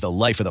Judy's the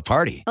life of the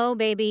party. Oh,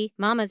 baby,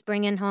 mama's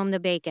bringing home the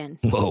bacon.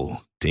 Whoa,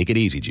 take it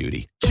easy,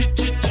 Judy.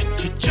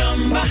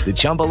 The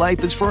Chumba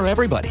life is for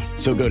everybody.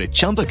 So go to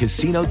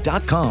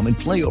ChumbaCasino.com and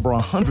play over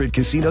 100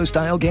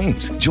 casino-style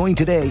games. Join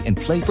today and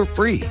play for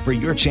free for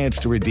your chance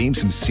to redeem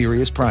some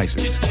serious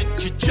prizes.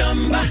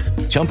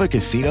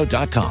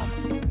 ChumbaCasino.com.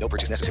 No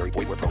purchase necessary.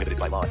 Void where prohibited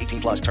by law.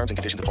 18+ terms and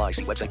conditions apply.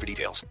 See website for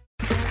details.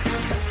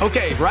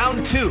 Okay,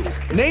 round 2.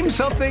 Name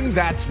something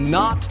that's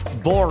not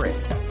boring.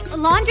 A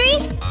laundry?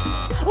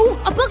 Ooh,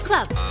 a book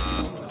club.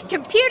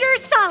 Computer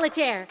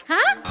solitaire,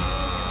 huh?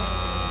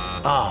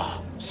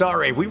 Ah, oh,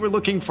 sorry. We were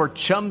looking for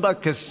Chumba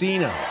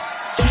Casino.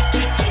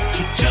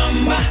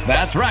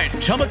 That's right.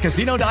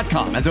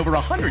 ChumbaCasino.com has over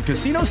 100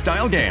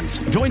 casino-style games.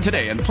 Join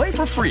today and play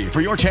for free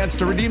for your chance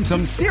to redeem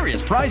some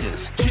serious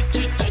prizes.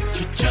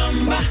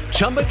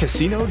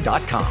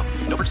 ChumbaCasino.com.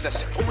 No purchase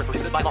necessary. Void where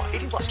prohibited by law.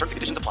 18+ terms and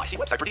conditions apply. See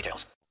website for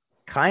details.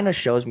 Kind of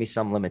shows me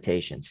some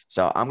limitations.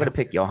 So I'm going to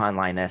pick Johan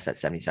Lanez at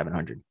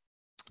 7,700.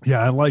 Yeah,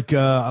 I like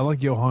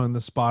Johan in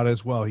the spot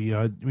as well.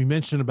 We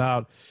mentioned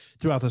about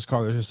throughout this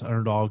card, there's just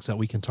underdogs that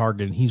we can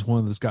target, and he's one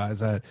of those guys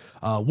that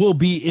will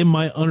be in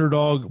my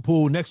underdog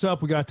pool. Next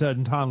up, we got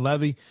Natan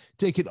Levy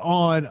taking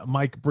on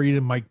Mike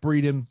Breeden. Mike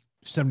Breeden,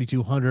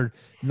 7,200,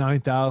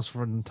 9,000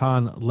 for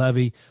Natan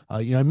Levy.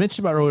 I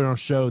mentioned about earlier on the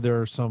show,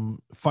 there are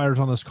some fighters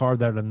on this card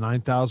that are in the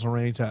 9,000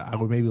 range. I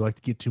would maybe like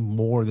to get to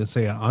more than,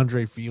 say,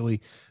 Andre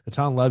Feely.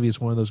 Natan Levy is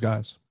one of those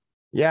guys.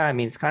 Yeah, I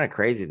mean, it's kind of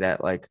crazy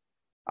that like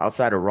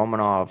outside of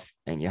Romanov,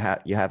 and you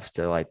have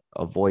to like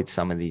avoid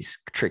some of these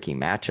tricky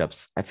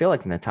matchups. I feel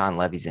like Natan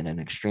Levy's in an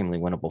extremely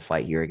winnable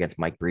fight here against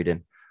Mike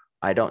Breeden.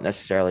 I don't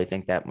necessarily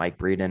think that Mike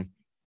Breeden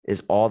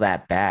is all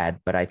that bad,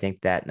 but I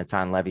think that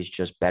Natan Levy's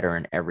just better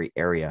in every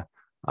area.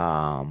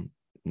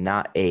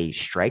 Not a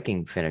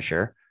striking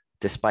finisher,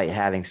 despite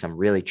having some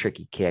really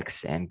tricky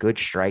kicks and good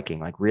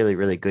striking, like really,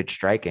 really good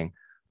striking.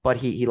 But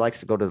he likes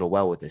to go to the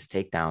well with his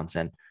takedowns.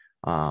 And,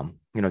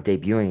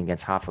 debuting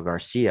against Rafa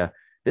Garcia,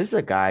 this is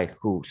a guy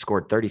who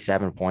scored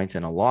 37 points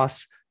in a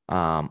loss,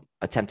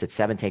 attempted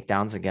 7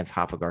 takedowns against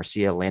Rafa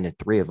Garcia, landed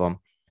 3 of them.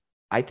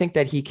 I think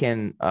that he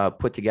can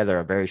put together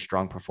a very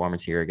strong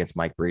performance here against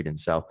Mike Breeden.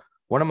 So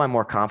one of my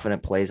more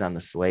confident plays on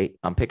the slate,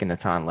 I'm picking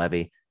Natan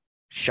Levy.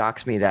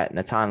 Shocks me that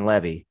Natan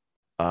Levy,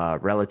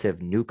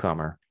 relative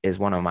newcomer, is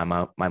one of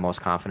my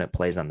most confident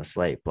plays on the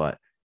slate, but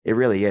it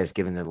really is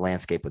given the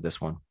landscape of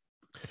this one.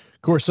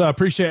 Of course, I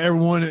appreciate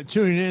everyone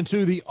tuning in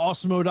to the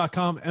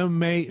Awesemo.com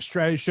MMA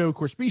Strategy Show. Of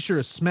course, be sure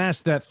to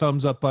smash that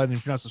thumbs up button.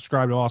 If you're not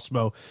subscribed to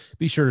Awesemo,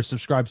 be sure to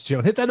subscribe to the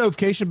channel. Hit that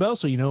notification bell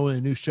so you know when a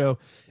new show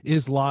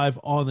is live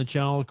on the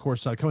channel. Of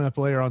course, coming up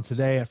later on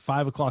today at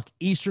 5 o'clock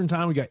Eastern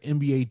time, we got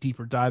NBA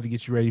Deeper Dive to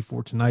get you ready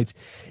for tonight's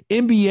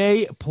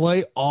NBA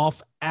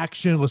playoff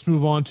action. Let's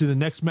move on to the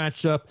next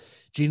matchup.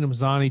 Gina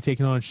Mazzani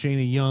taking on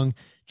Shayna Young.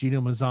 Gina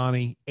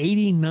Mazzani,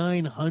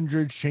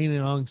 8,900. Shayna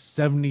Young,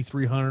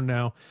 7,300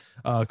 now.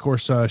 Of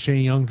course,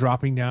 Shayna Young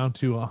dropping down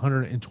to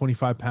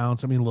 125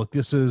 pounds. I mean, look,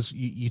 this is,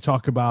 you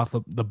talk about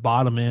the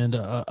bottom end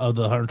of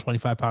the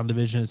 125-pound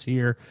division. It's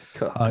here.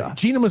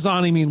 Gina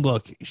Mazzani, I mean,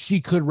 look, she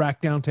could rack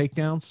down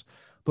takedowns,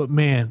 but,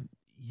 man,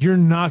 you're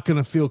not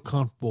going to feel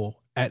comfortable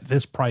at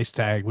this price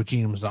tag with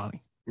Gina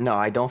Mazzani. No,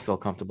 I don't feel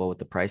comfortable with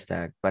the price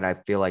tag, but I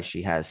feel like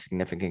she has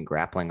significant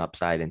grappling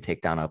upside and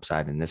takedown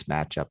upside in this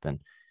matchup. And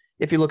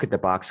if you look at the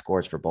box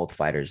scores for both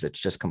fighters,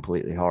 it's just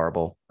completely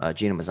horrible.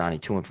 Gina Mazzani,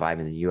 2-5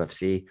 in the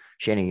UFC.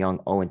 Shayna Young,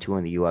 0-2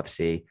 in the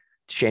UFC.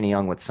 Shayna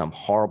Young with some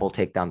horrible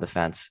takedown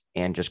defense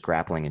and just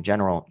grappling in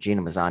general.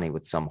 Gina Mazzani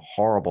with some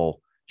horrible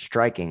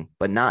striking,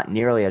 but not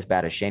nearly as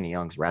bad as Shayna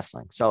Young's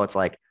wrestling. So it's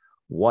like,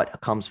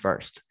 what comes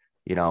first?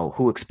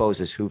 Who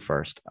exposes who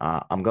first?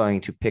 I'm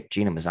going to pick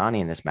Gina Mazzani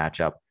in this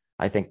matchup.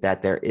 I think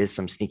that there is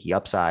some sneaky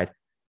upside.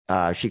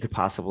 She could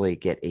possibly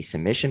get a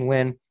submission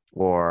win,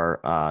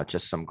 or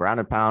just some ground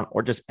and pound,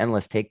 or just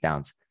endless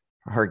takedowns.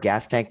 Her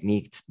gas tank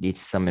needs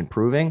some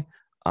improving.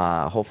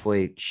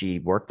 Hopefully she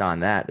worked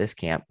on that this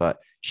camp, but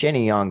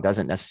Shayna Young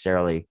doesn't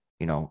necessarily,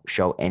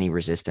 show any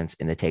resistance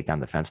in the takedown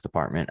defense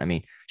department. I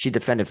mean, she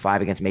defended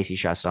 5 against Macy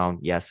Chasson,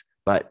 yes,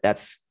 but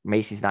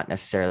Macy's not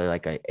necessarily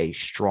like a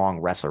strong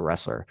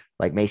wrestler.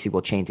 Like Macy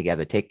will chain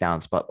together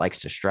takedowns, but likes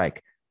to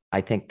strike. I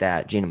think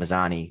that Gina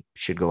Mazzani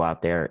should go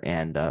out there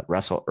and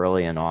wrestle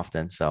early and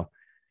often. So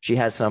she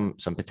has some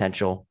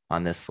potential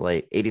on this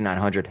slate.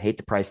 8,900. Hate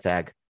the price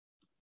tag.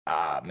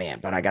 Man,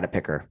 but I got to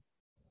pick her.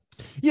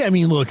 Yeah, I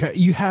mean, look,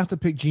 you have to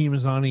pick Gina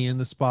Mazzani in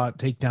the spot,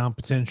 takedown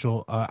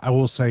potential. I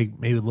will say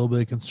maybe a little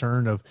bit of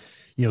concern of,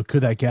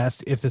 could that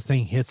gas, if this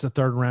thing hits the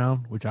third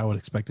round, which I would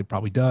expect it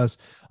probably does,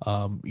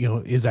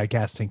 is that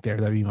gas tank there?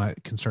 That'd be my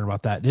concern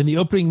about that. In the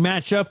opening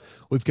matchup,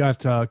 we've got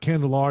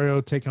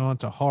Candelario taking on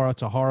Tahara.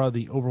 Tahara,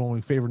 the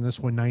overwhelming favorite in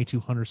this one,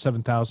 9,200,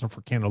 7,000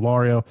 for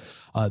Candelario.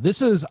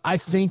 I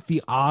think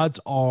the odds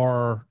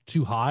are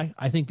too high.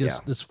 I think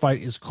this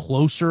fight is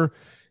closer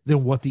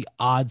than what the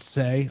odds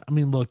say. I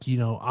mean, look,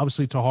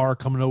 obviously Tahara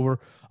coming over,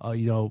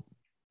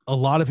 a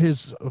lot of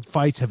his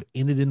fights have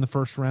ended in the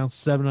first round.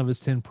 7 of his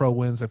 10 pro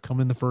wins have come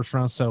in the first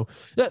round. So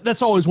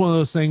that's always one of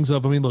those things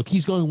of, I mean, look,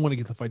 he's going to want to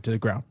get the fight to the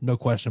ground. No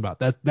question about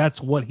that.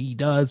 That's what he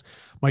does.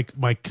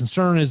 My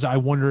concern is I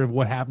wonder if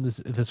what happens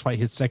if this fight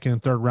hits second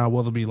and third round,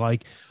 what it'll be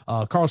like.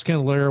 Carlos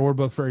Candelario, we're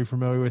both very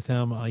familiar with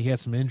him. He had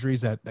some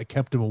injuries that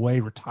kept him away,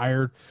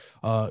 retired,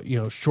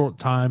 short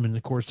time. And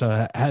of course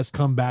has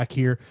come back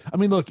here. I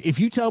mean, look, if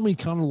you tell me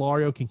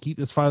Candelario can keep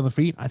this fight on the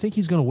feet, I think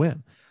he's going to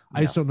win.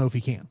 I just don't know if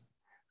he can.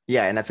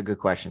 Yeah, and that's a good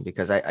question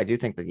because I do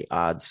think that the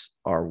odds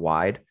are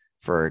wide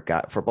for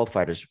both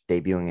fighters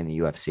debuting in the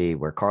UFC,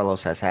 where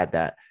Carlos has had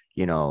that,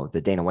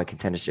 the Dana White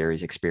Contender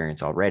Series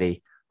experience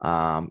already,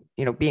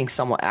 being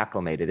somewhat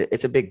acclimated.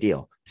 It's a big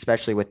deal,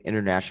 especially with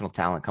international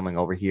talent coming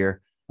over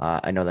here.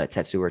 I know that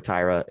Tetsuya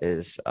Taira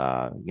is,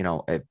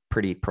 a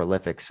pretty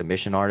prolific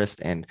submission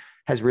artist and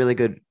has really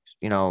good,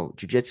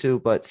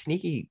 jiu-jitsu, but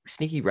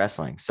sneaky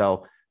wrestling.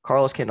 So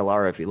Carlos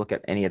Candelario, if you look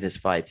at any of his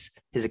fights,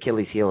 his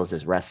Achilles heel is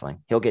his wrestling.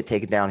 He'll get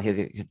taken down.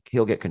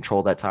 He'll get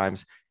controlled at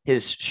times.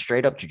 His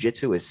straight up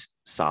jiu-jitsu is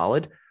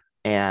solid.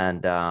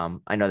 And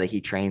I know that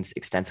he trains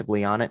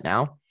extensively on it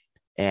now,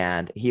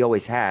 and he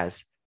always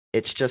has.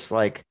 It's just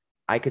like,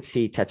 I could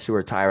see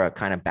Tetsuya Taira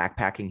kind of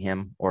backpacking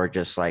him, or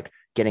just like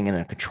getting in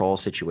a control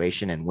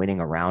situation and winning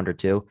a round or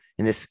two.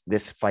 And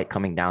this fight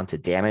coming down to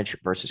damage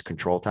versus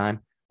control time,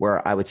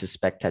 where I would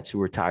suspect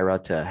Tatsuro Taira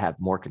to have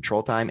more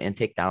control time and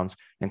takedowns,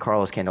 and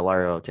Carlos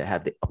Candelario to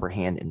have the upper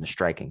hand in the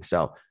striking.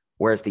 So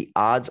whereas the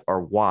odds are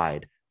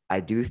wide, I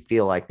do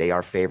feel like they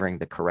are favoring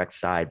the correct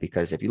side,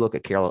 because if you look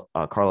at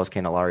Carlos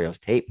Candelario's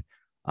tape,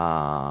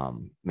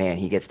 man,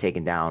 he gets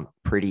taken down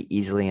pretty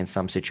easily in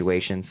some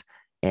situations.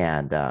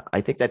 And I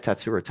think that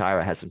Tatsuro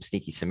Taira has some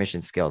sneaky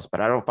submission skills,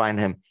 but I don't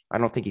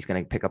think he's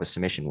going to pick up a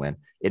submission win.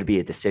 It'll be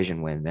a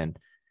decision win. And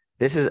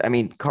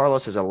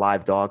Carlos is a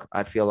live dog.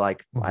 I feel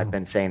like I've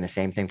been saying the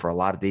same thing for a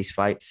lot of these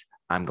fights.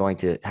 I'm going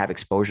to have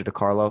exposure to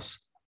Carlos.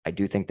 I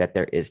do think that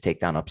there is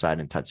takedown upside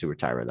in Tatsuro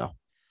Taira, though.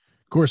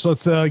 Of course,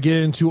 let's get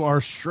into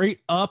our straight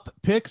up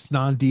picks,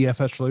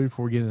 non-DFS related,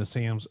 before we get into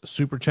Sam's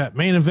super chat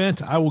main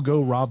event. I will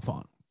go Rob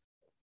Font.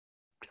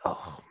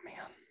 Oh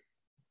man,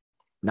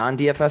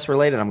 non-DFS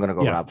related. I'm going to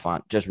go Rob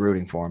Font. Just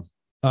rooting for him.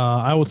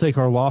 I will take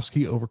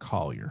Arlovsky over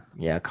Collier.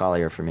 Yeah,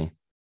 Collier for me.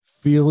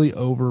 Feely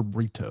over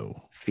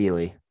Brito.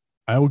 Feely.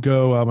 I will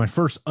go my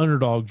first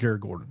underdog,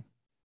 Jared Gordon.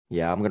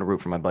 Yeah, I'm going to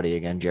root for my buddy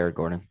again, Jared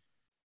Gordon.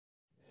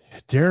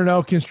 Darren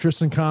Elkins,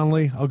 Tristan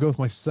Connolly. I'll go with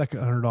my second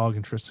underdog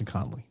in Tristan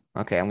Connolly.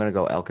 Okay, I'm going to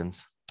go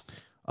Elkins.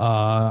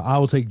 I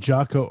will take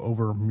Jocko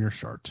over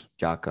Mearshart.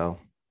 Jocko.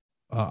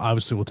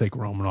 Obviously, we'll take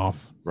Romanov.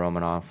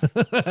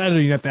 I don't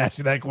even have to ask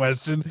you that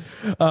question.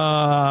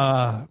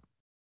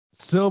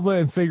 Silva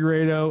and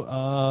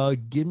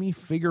Figueiredo. Give me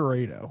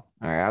Figueiredo. All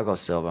right, I'll go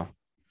Silva.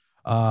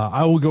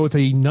 I will go with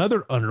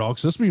another underdog.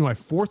 So this will be my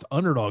fourth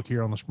underdog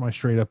here on my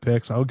straight up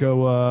picks. I'll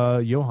go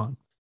Johan.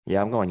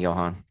 Yeah, I'm going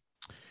Johan.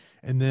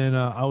 And then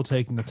I will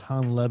take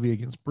Natan Levy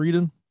against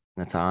Breeden.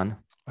 Natan.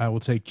 I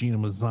will take Gina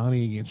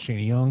Mazzani against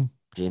Shane Young.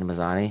 Gina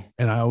Mazzani.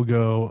 And I will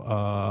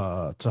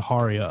go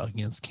Taharia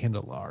against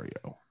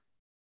Candelario.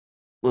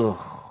 Ugh.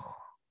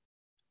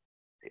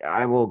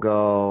 I will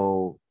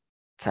go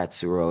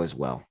Tatsuro as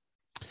well.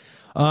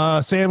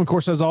 Sam, of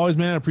course, as always,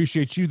 man, I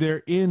appreciate you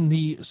there in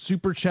the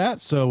super chat.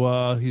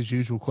 So his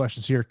usual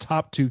questions here: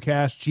 top 2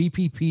 cash,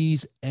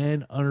 GPPs,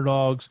 and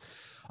underdogs.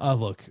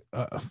 Look,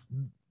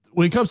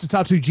 when it comes to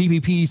top 2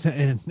 GPPs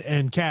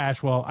and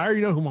cash, well, I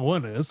already know who my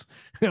one is.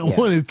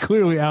 One is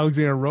clearly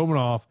Alexander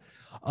Romanov.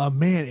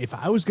 Man, if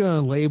I was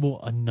going to label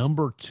a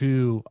number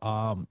 2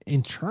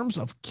 in terms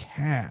of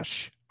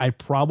cash, I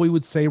probably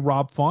would say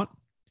Rob Font.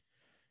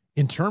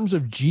 In terms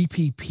of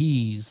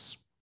GPPs,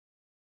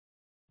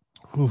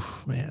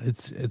 man,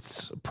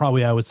 it's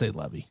probably, I would say,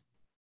 Levy.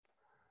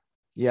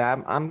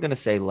 Yeah, I'm going to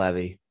say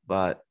Levy,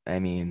 but I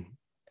mean,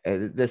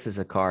 this is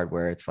a card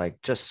where it's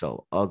like just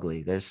so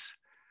ugly.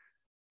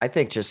 I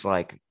think just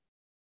like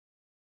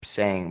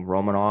saying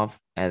Romanov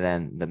and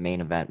then the main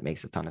event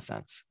makes a ton of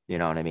sense. You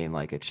know what I mean?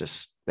 Like it's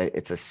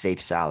a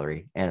safe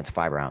salary and it's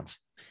 5 rounds.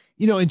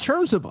 You know, in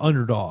terms of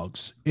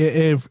underdogs,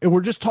 if we're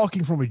just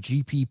talking from a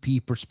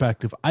GPP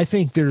perspective, I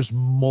think there's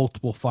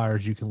multiple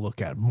fires you can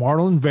look at.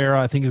 Marlon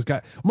Vera, I think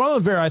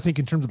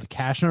in terms of the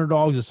cash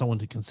underdogs is someone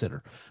to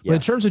consider. But in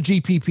terms of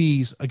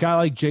GPPs, a guy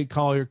like Jake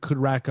Collier could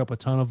rack up a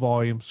ton of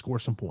volume, score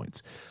some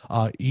points.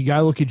 You got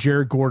to look at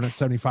Jared Gordon at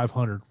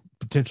 7,500.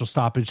 Potential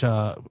stoppage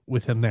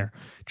with him there.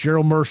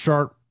 Gerald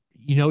Mearshart,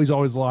 he's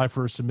always alive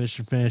for a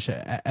submission finish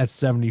at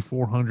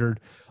 7,400.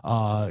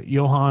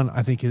 Johan,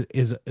 I think,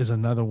 is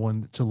another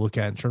one to look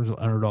at in terms of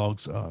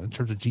underdogs, in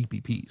terms of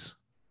GPPs.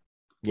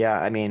 Yeah,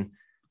 I mean,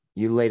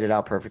 you laid it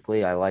out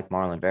perfectly. I like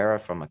Marlon Vera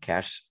from a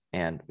cash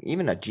and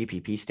even a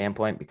GPP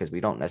standpoint, because we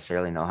don't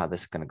necessarily know how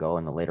this is going to go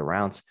in the later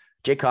rounds.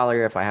 Jake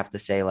Collier, if I have to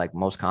say like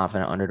most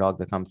confident underdog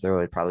to come through,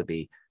 it'd probably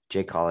be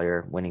Jake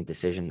Collier, winning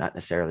decision, not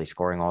necessarily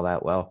scoring all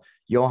that well.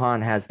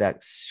 Johan has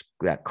that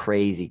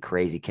crazy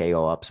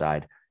KO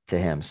upside to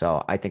him.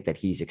 So I think that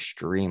he's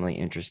extremely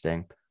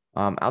interesting.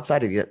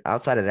 Outside of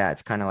that,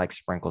 it's kind of like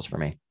sprinkles for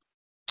me.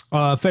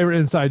 Favorite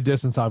inside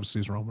distance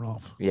obviously is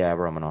Romanov. Yeah,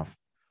 Romanov.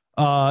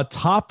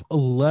 Top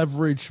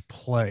leverage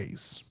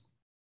plays.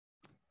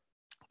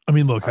 I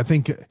mean, look, I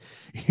think,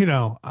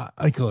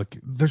 look,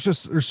 there's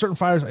certain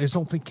fighters I just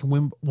don't think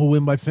will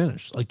win by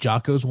finish. Like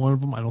Jocko's one of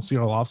them. I don't see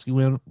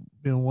Arlovsky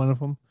being one of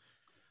them.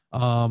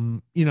 I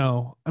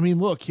mean,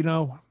 look,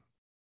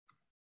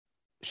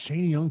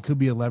 Shane Young could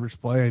be a leverage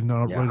play. I really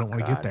don't want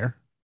to get there.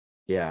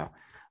 Yeah.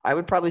 I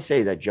would probably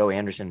say that Joe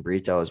Anderson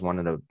Brito is one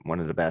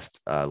of the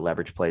best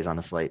leverage plays on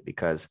the slate,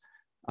 because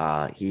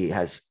he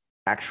has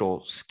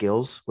actual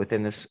skills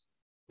within this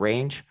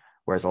range,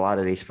 whereas a lot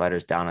of these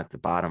fighters down at the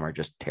bottom are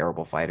just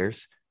terrible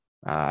fighters.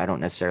 I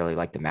don't necessarily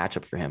like the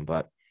matchup for him,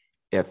 but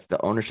if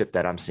the ownership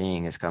that I'm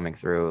seeing is coming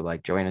through,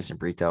 like Joe Anderson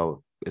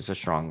Brito is a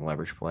strong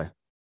leverage play.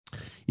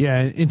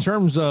 Yeah, in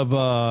terms of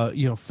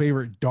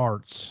favorite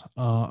darts,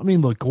 I mean,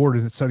 look,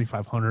 Gordon at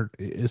 7,500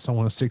 is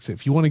someone to stick to.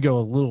 If you want to go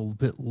a little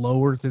bit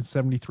lower than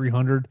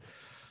 7,300,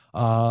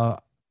 I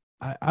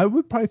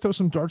would probably throw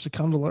some darts at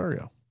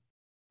Candelario.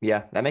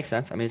 Yeah, that makes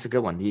sense. I mean, it's a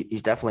good one.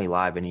 He's definitely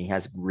live, and he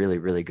has really,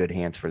 really good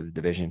hands for the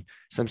division.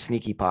 Some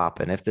sneaky pop,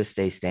 and if this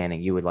stays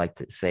standing, you would like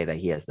to say that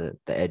he has the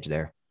edge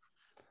there.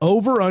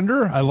 Over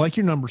under. I like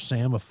your number,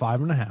 Sam, of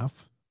 5.5.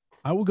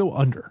 I will go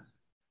under.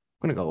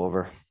 I'm gonna go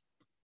over.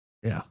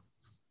 Yeah.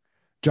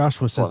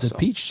 Joshua said,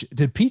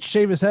 did Peach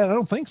shave his head? I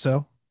don't think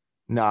so.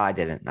 No, I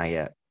didn't. Not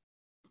yet.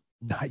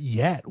 Not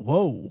yet.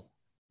 Whoa.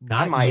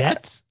 Not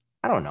yet?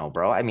 I don't know,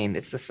 bro. I mean,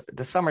 it's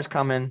the summer's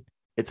coming.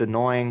 It's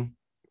annoying.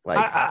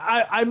 Like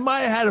I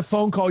might have had a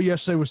phone call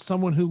yesterday with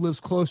someone who lives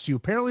close to you.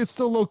 Apparently it's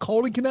still a little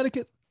cold in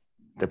Connecticut.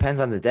 Depends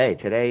on the day.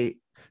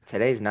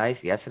 Today's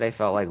nice. Yesterday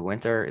felt like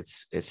winter.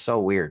 It's so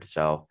weird.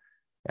 So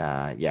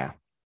yeah.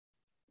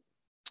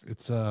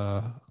 It's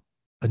Shut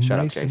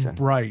nice up, Jason. and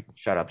bright.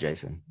 Shut up,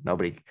 Jason.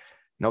 Nobody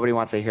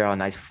wants to hear how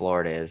nice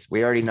Florida is.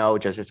 We already know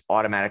just it's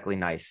automatically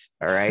nice.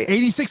 All right.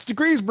 86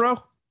 degrees,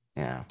 bro.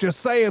 Yeah.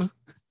 Just saying.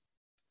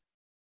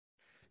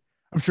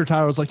 I'm sure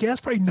Tyler was like, yeah, it's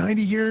probably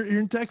 90 here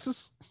in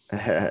Texas.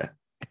 Yeah.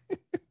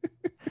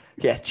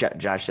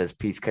 Josh says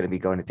Pete's going to be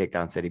going to take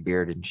down city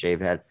beard and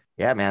shave head.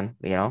 Yeah, man.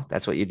 You know,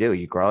 that's what you do.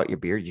 You grow out your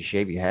beard, you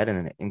shave your head,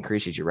 and it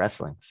increases your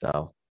wrestling.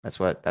 So that's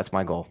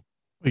my goal.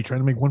 Are you trying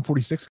to make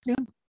 146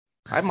 again?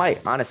 I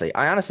might, honestly.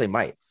 I honestly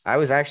might. I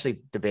was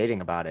actually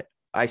debating about it.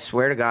 I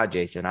swear to God,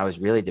 Jason, I was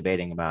really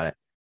debating about it.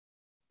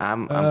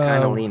 I'm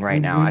kind of lean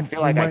right now. I feel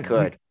like I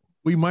could.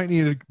 We might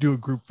need to do a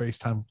group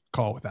FaceTime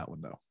call with that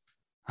one, though.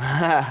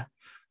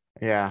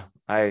 Yeah.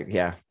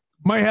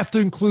 Might have to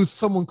include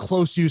someone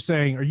close to you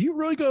saying, are you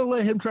really going to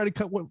let him try to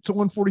cut to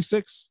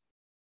 146?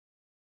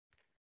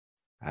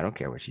 I don't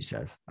care what she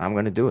says. I'm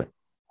going to do it.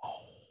 Oh,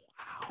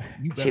 wow.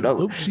 You better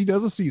hope she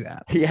doesn't see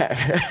that.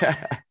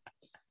 Yeah.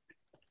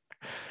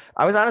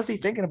 I was honestly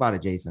thinking about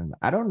it, Jason.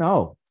 I don't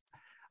know.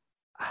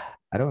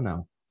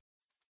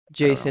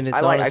 Jason, it's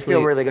honestly, I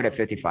feel really good at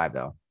 55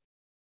 though.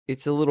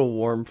 It's a little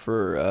warm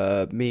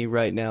for me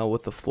right now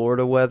with the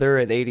Florida weather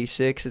at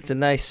 86. It's a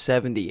nice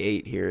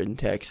 78 here in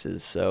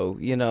Texas. So,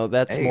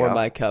 that's more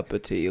my cup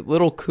of tea. A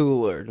little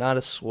cooler, not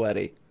as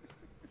sweaty.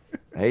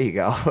 There you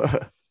go.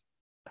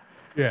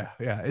 Yeah.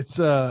 It's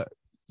bro,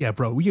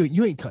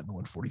 you ain't cutting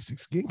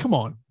 146 again. Come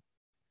on.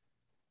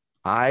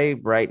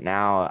 Right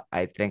now,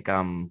 I think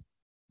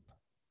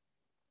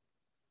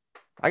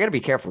I got to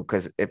be careful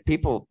because if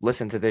people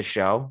listen to this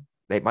show,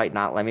 they might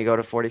not let me go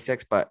to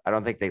 46, but I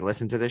don't think they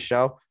listen to this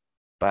show.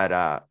 But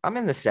I'm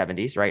in the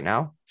 70s right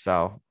now.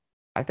 So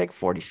I think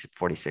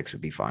 46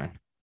 would be fine.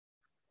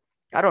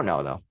 I don't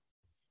know, though.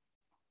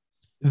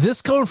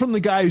 This coming from the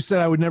guy who said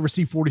I would never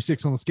see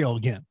 46 on the scale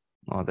again.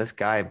 Well, this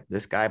guy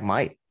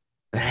might.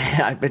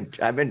 I've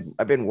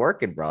been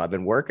working, bro. I've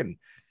been working.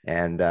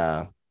 And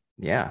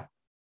yeah,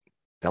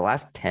 the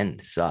last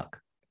 10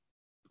 suck.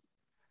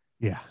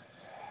 Yeah.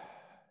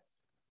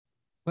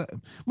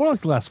 More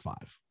like the last 5.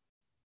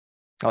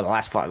 Oh, the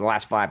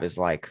last five is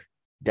like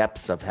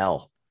depths of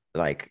hell.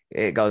 Like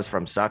it goes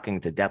from sucking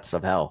to depths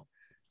of hell.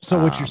 So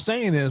what you're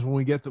saying is when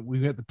we get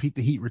the Pete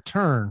the Heat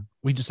return,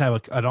 we just have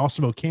an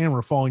Osmo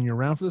camera following you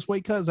around for this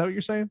weight cut. Is that what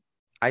you're saying?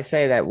 I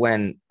say that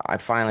when I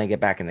finally get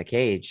back in the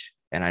cage,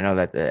 and I know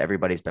that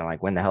everybody's been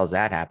like, when the hell's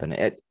that happen?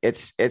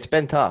 It's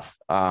been tough.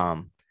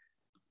 I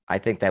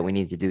think that we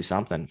need to do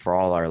something for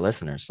all our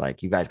listeners.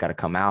 Like you guys got to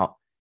come out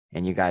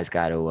and you guys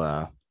got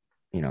to,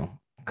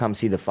 come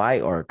see the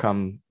fight or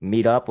come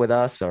meet up with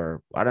us,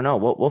 or I don't know.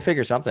 We'll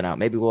figure something out.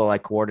 Maybe we'll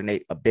like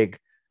coordinate a big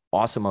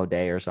Osmo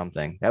day or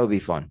something. That would be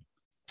fun.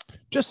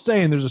 Just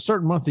saying, there's a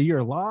certain month of year,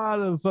 a lot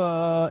of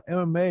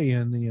MMA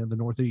in the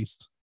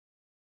Northeast.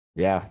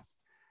 Yeah,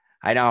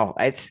 I know.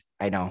 It's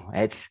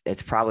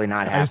probably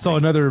not happening. I saw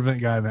another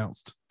event guy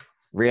announced.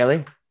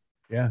 Really?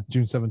 Yeah,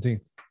 June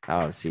 17th.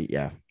 Oh, see,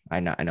 yeah, I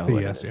know who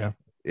it is.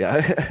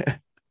 Yeah.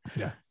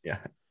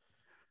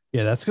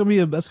 Yeah, that's gonna be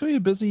a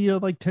busy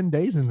like 10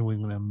 days in New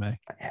England MMA.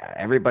 Yeah,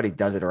 everybody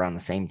does it around the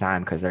same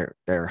time because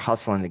they're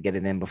hustling to get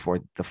it in before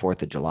the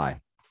 4th of July.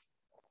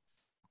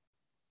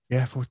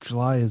 Yeah, 4th of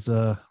July is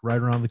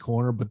right around the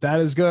corner. But that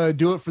is going to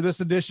do it for this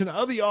edition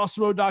of the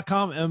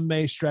Osmo.com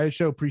MMA Strategy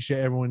Show.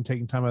 Appreciate everyone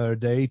taking time out of their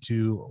day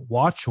to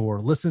watch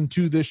or listen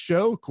to this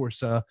show. Of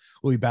course, we'll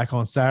be back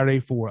on Saturday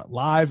for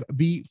Live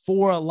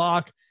Before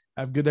Lock.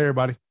 Have a good day,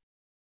 everybody.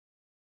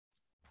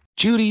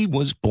 Judy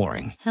was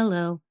boring.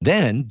 Hello.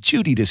 Then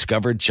Judy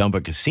discovered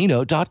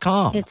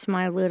ChumbaCasino.com. It's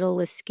my little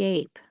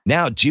escape.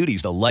 Now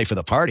Judy's the life of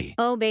the party.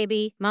 Oh,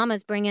 baby,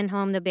 mama's bringing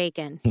home the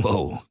bacon.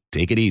 Whoa,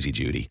 take it easy,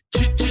 Judy.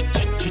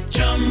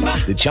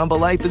 The Chumba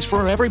life is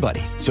for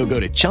everybody. So go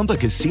to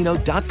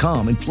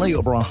ChumbaCasino.com and play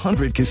over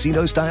 100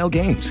 casino-style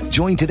games.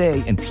 Join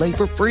today and play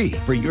for free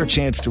for your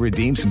chance to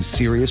redeem some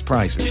serious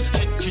prizes.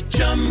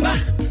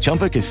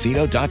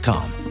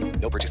 ChumbaCasino.com.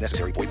 No purchase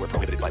necessary. Void where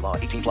prohibited by law.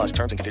 18+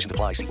 terms and conditions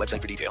apply. See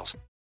website for details.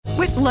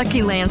 With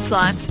Lucky Land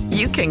Slots,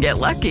 you can get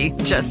lucky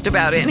just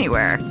about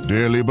anywhere.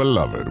 Dearly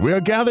beloved, we are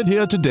gathered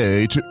here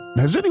today to...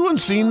 Has anyone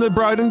seen the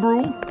bride and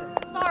groom?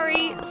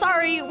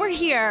 Sorry, we're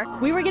here.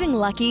 We were getting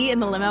lucky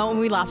in the limo and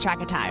we lost track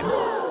of time.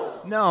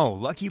 No,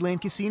 Lucky Land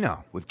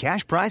Casino, with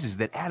cash prizes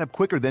that add up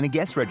quicker than a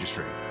guest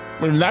registry.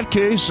 In that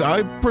case,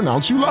 I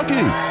pronounce you lucky.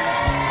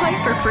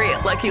 Play for free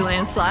at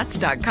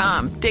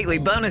LuckyLandSlots.com. Daily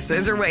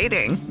bonuses are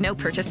waiting. No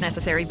purchase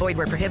necessary. Void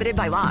where prohibited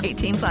by law.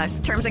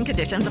 18+. Terms and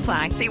conditions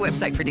apply. See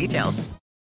website for details.